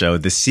on the show.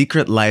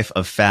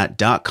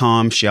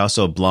 TheSecretLifeOfFat.com. She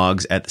also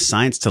blogs at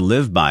Science to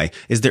Live By.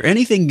 Is there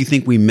anything you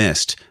think we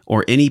missed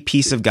or any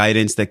piece of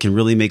guidance that can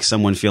really make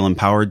someone feel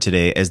empowered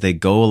today as they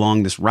go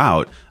along this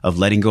route of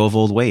letting go of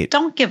old weight?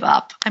 Don't give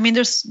up. I mean,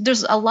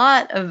 there's a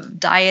lot of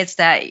diets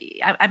that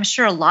I'm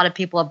sure a lot of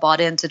people have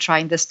bought into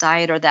trying this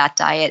diet or that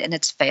diet, and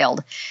it's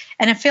failed.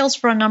 And it fails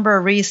for a number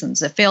of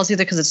reasons. It fails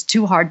either because it's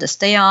too hard to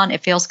stay on.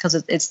 It fails because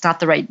it's not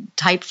the right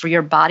type for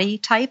your body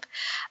type.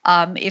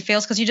 It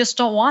fails because you just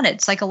don't want it.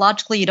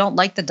 Psychologically, you don't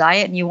like the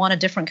diet and you want a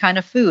different kind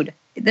of food.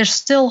 There's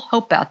still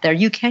hope out there.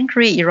 You can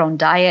create your own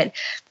diet.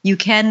 You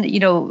can,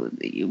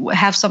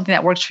 have something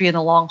that works for you in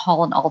the long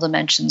haul in all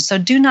dimensions. So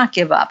do not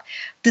give up.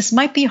 This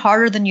might be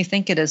harder than you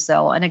think it is,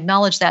 though, and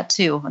acknowledge that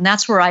too. And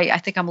that's where I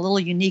think I'm a little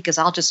unique, is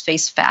I'll just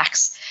face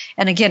facts.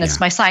 And again, it's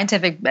my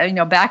scientific,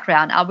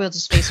 background. I'll be able to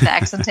just face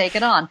facts and take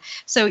it on.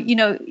 So,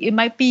 it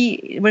might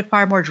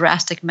require more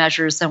drastic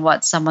measures than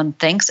what someone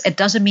thinks. It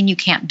doesn't mean you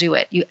can't do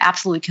it. You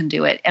absolutely can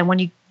do it. And when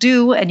you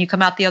do, and you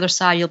come out the other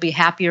side, you'll be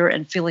happier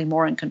and feeling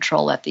more in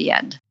control at the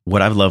end.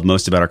 What I've loved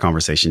most about our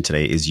conversation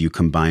today is you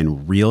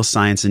combine real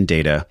science and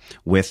data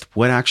with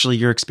what actually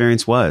your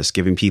experience was,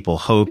 giving people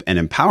hope and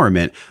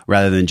empowerment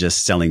rather than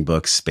just selling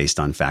books based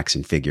on facts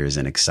and figures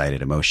and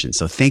excited emotions.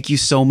 So thank you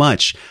so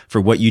much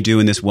for what you do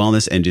in this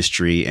wellness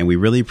industry, and we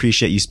really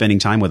appreciate you spending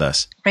time with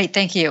us. Great.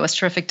 Thank you. It was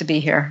terrific to be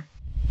here.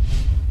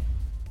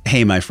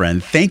 Hey, my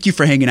friend, thank you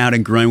for hanging out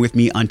and growing with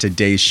me on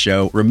today's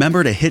show.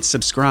 Remember to hit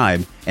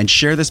subscribe and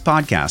share this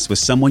podcast with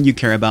someone you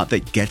care about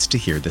that gets to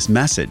hear this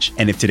message.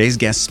 And if today's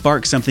guest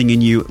sparks something in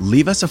you,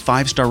 leave us a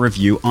 5-star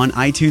review on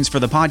iTunes for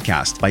the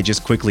podcast by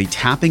just quickly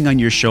tapping on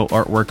your show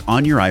artwork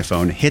on your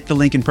iPhone. Hit the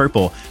link in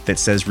purple that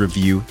says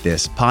review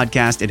this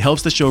podcast. It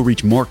helps the show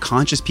reach more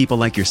conscious people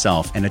like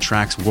yourself and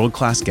attracts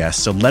world-class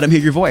guests. So let them hear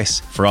your voice.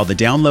 For all the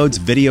downloads,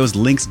 videos,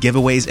 links,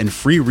 giveaways, and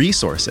free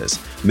resources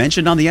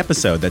mentioned on the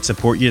episode that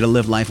support you to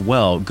live life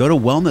well, go to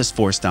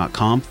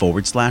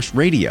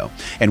wellnessforce.com/radio.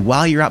 And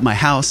while you're at my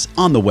house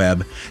on the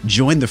web,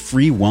 join the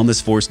free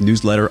Wellness Force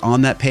newsletter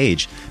on that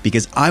page,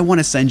 because I want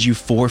to send you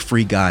 4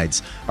 free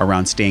guides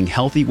around staying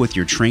healthy with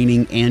your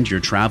training and your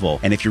travel.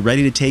 And if you're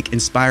ready to take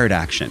inspired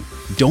action,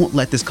 don't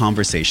let this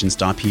conversation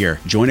stop here.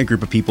 Join a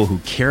group of people who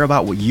care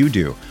about what you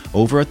do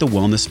over at the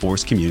Wellness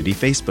Force Community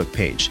Facebook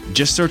page.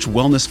 Just search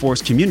Wellness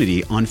Force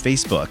Community on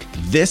Facebook.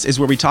 This is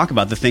where we talk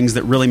about the things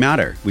that really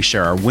matter. We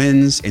share our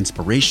wins,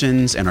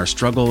 inspirations, and our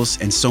struggles,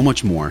 and so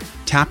much more.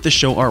 Tap the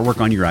show artwork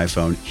on your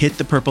iPhone, hit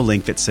the purple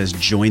link that says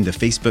join the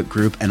Facebook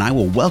group, and I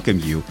will welcome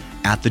you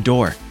at the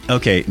door.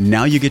 Okay,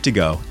 now you get to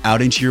go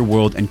out into your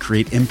world and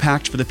create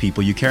impact for the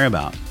people you care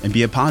about and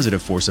be a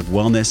positive force of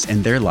wellness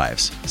in their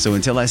lives. So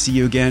until I see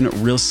you again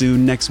real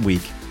soon next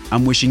week,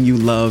 I'm wishing you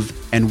love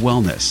and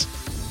wellness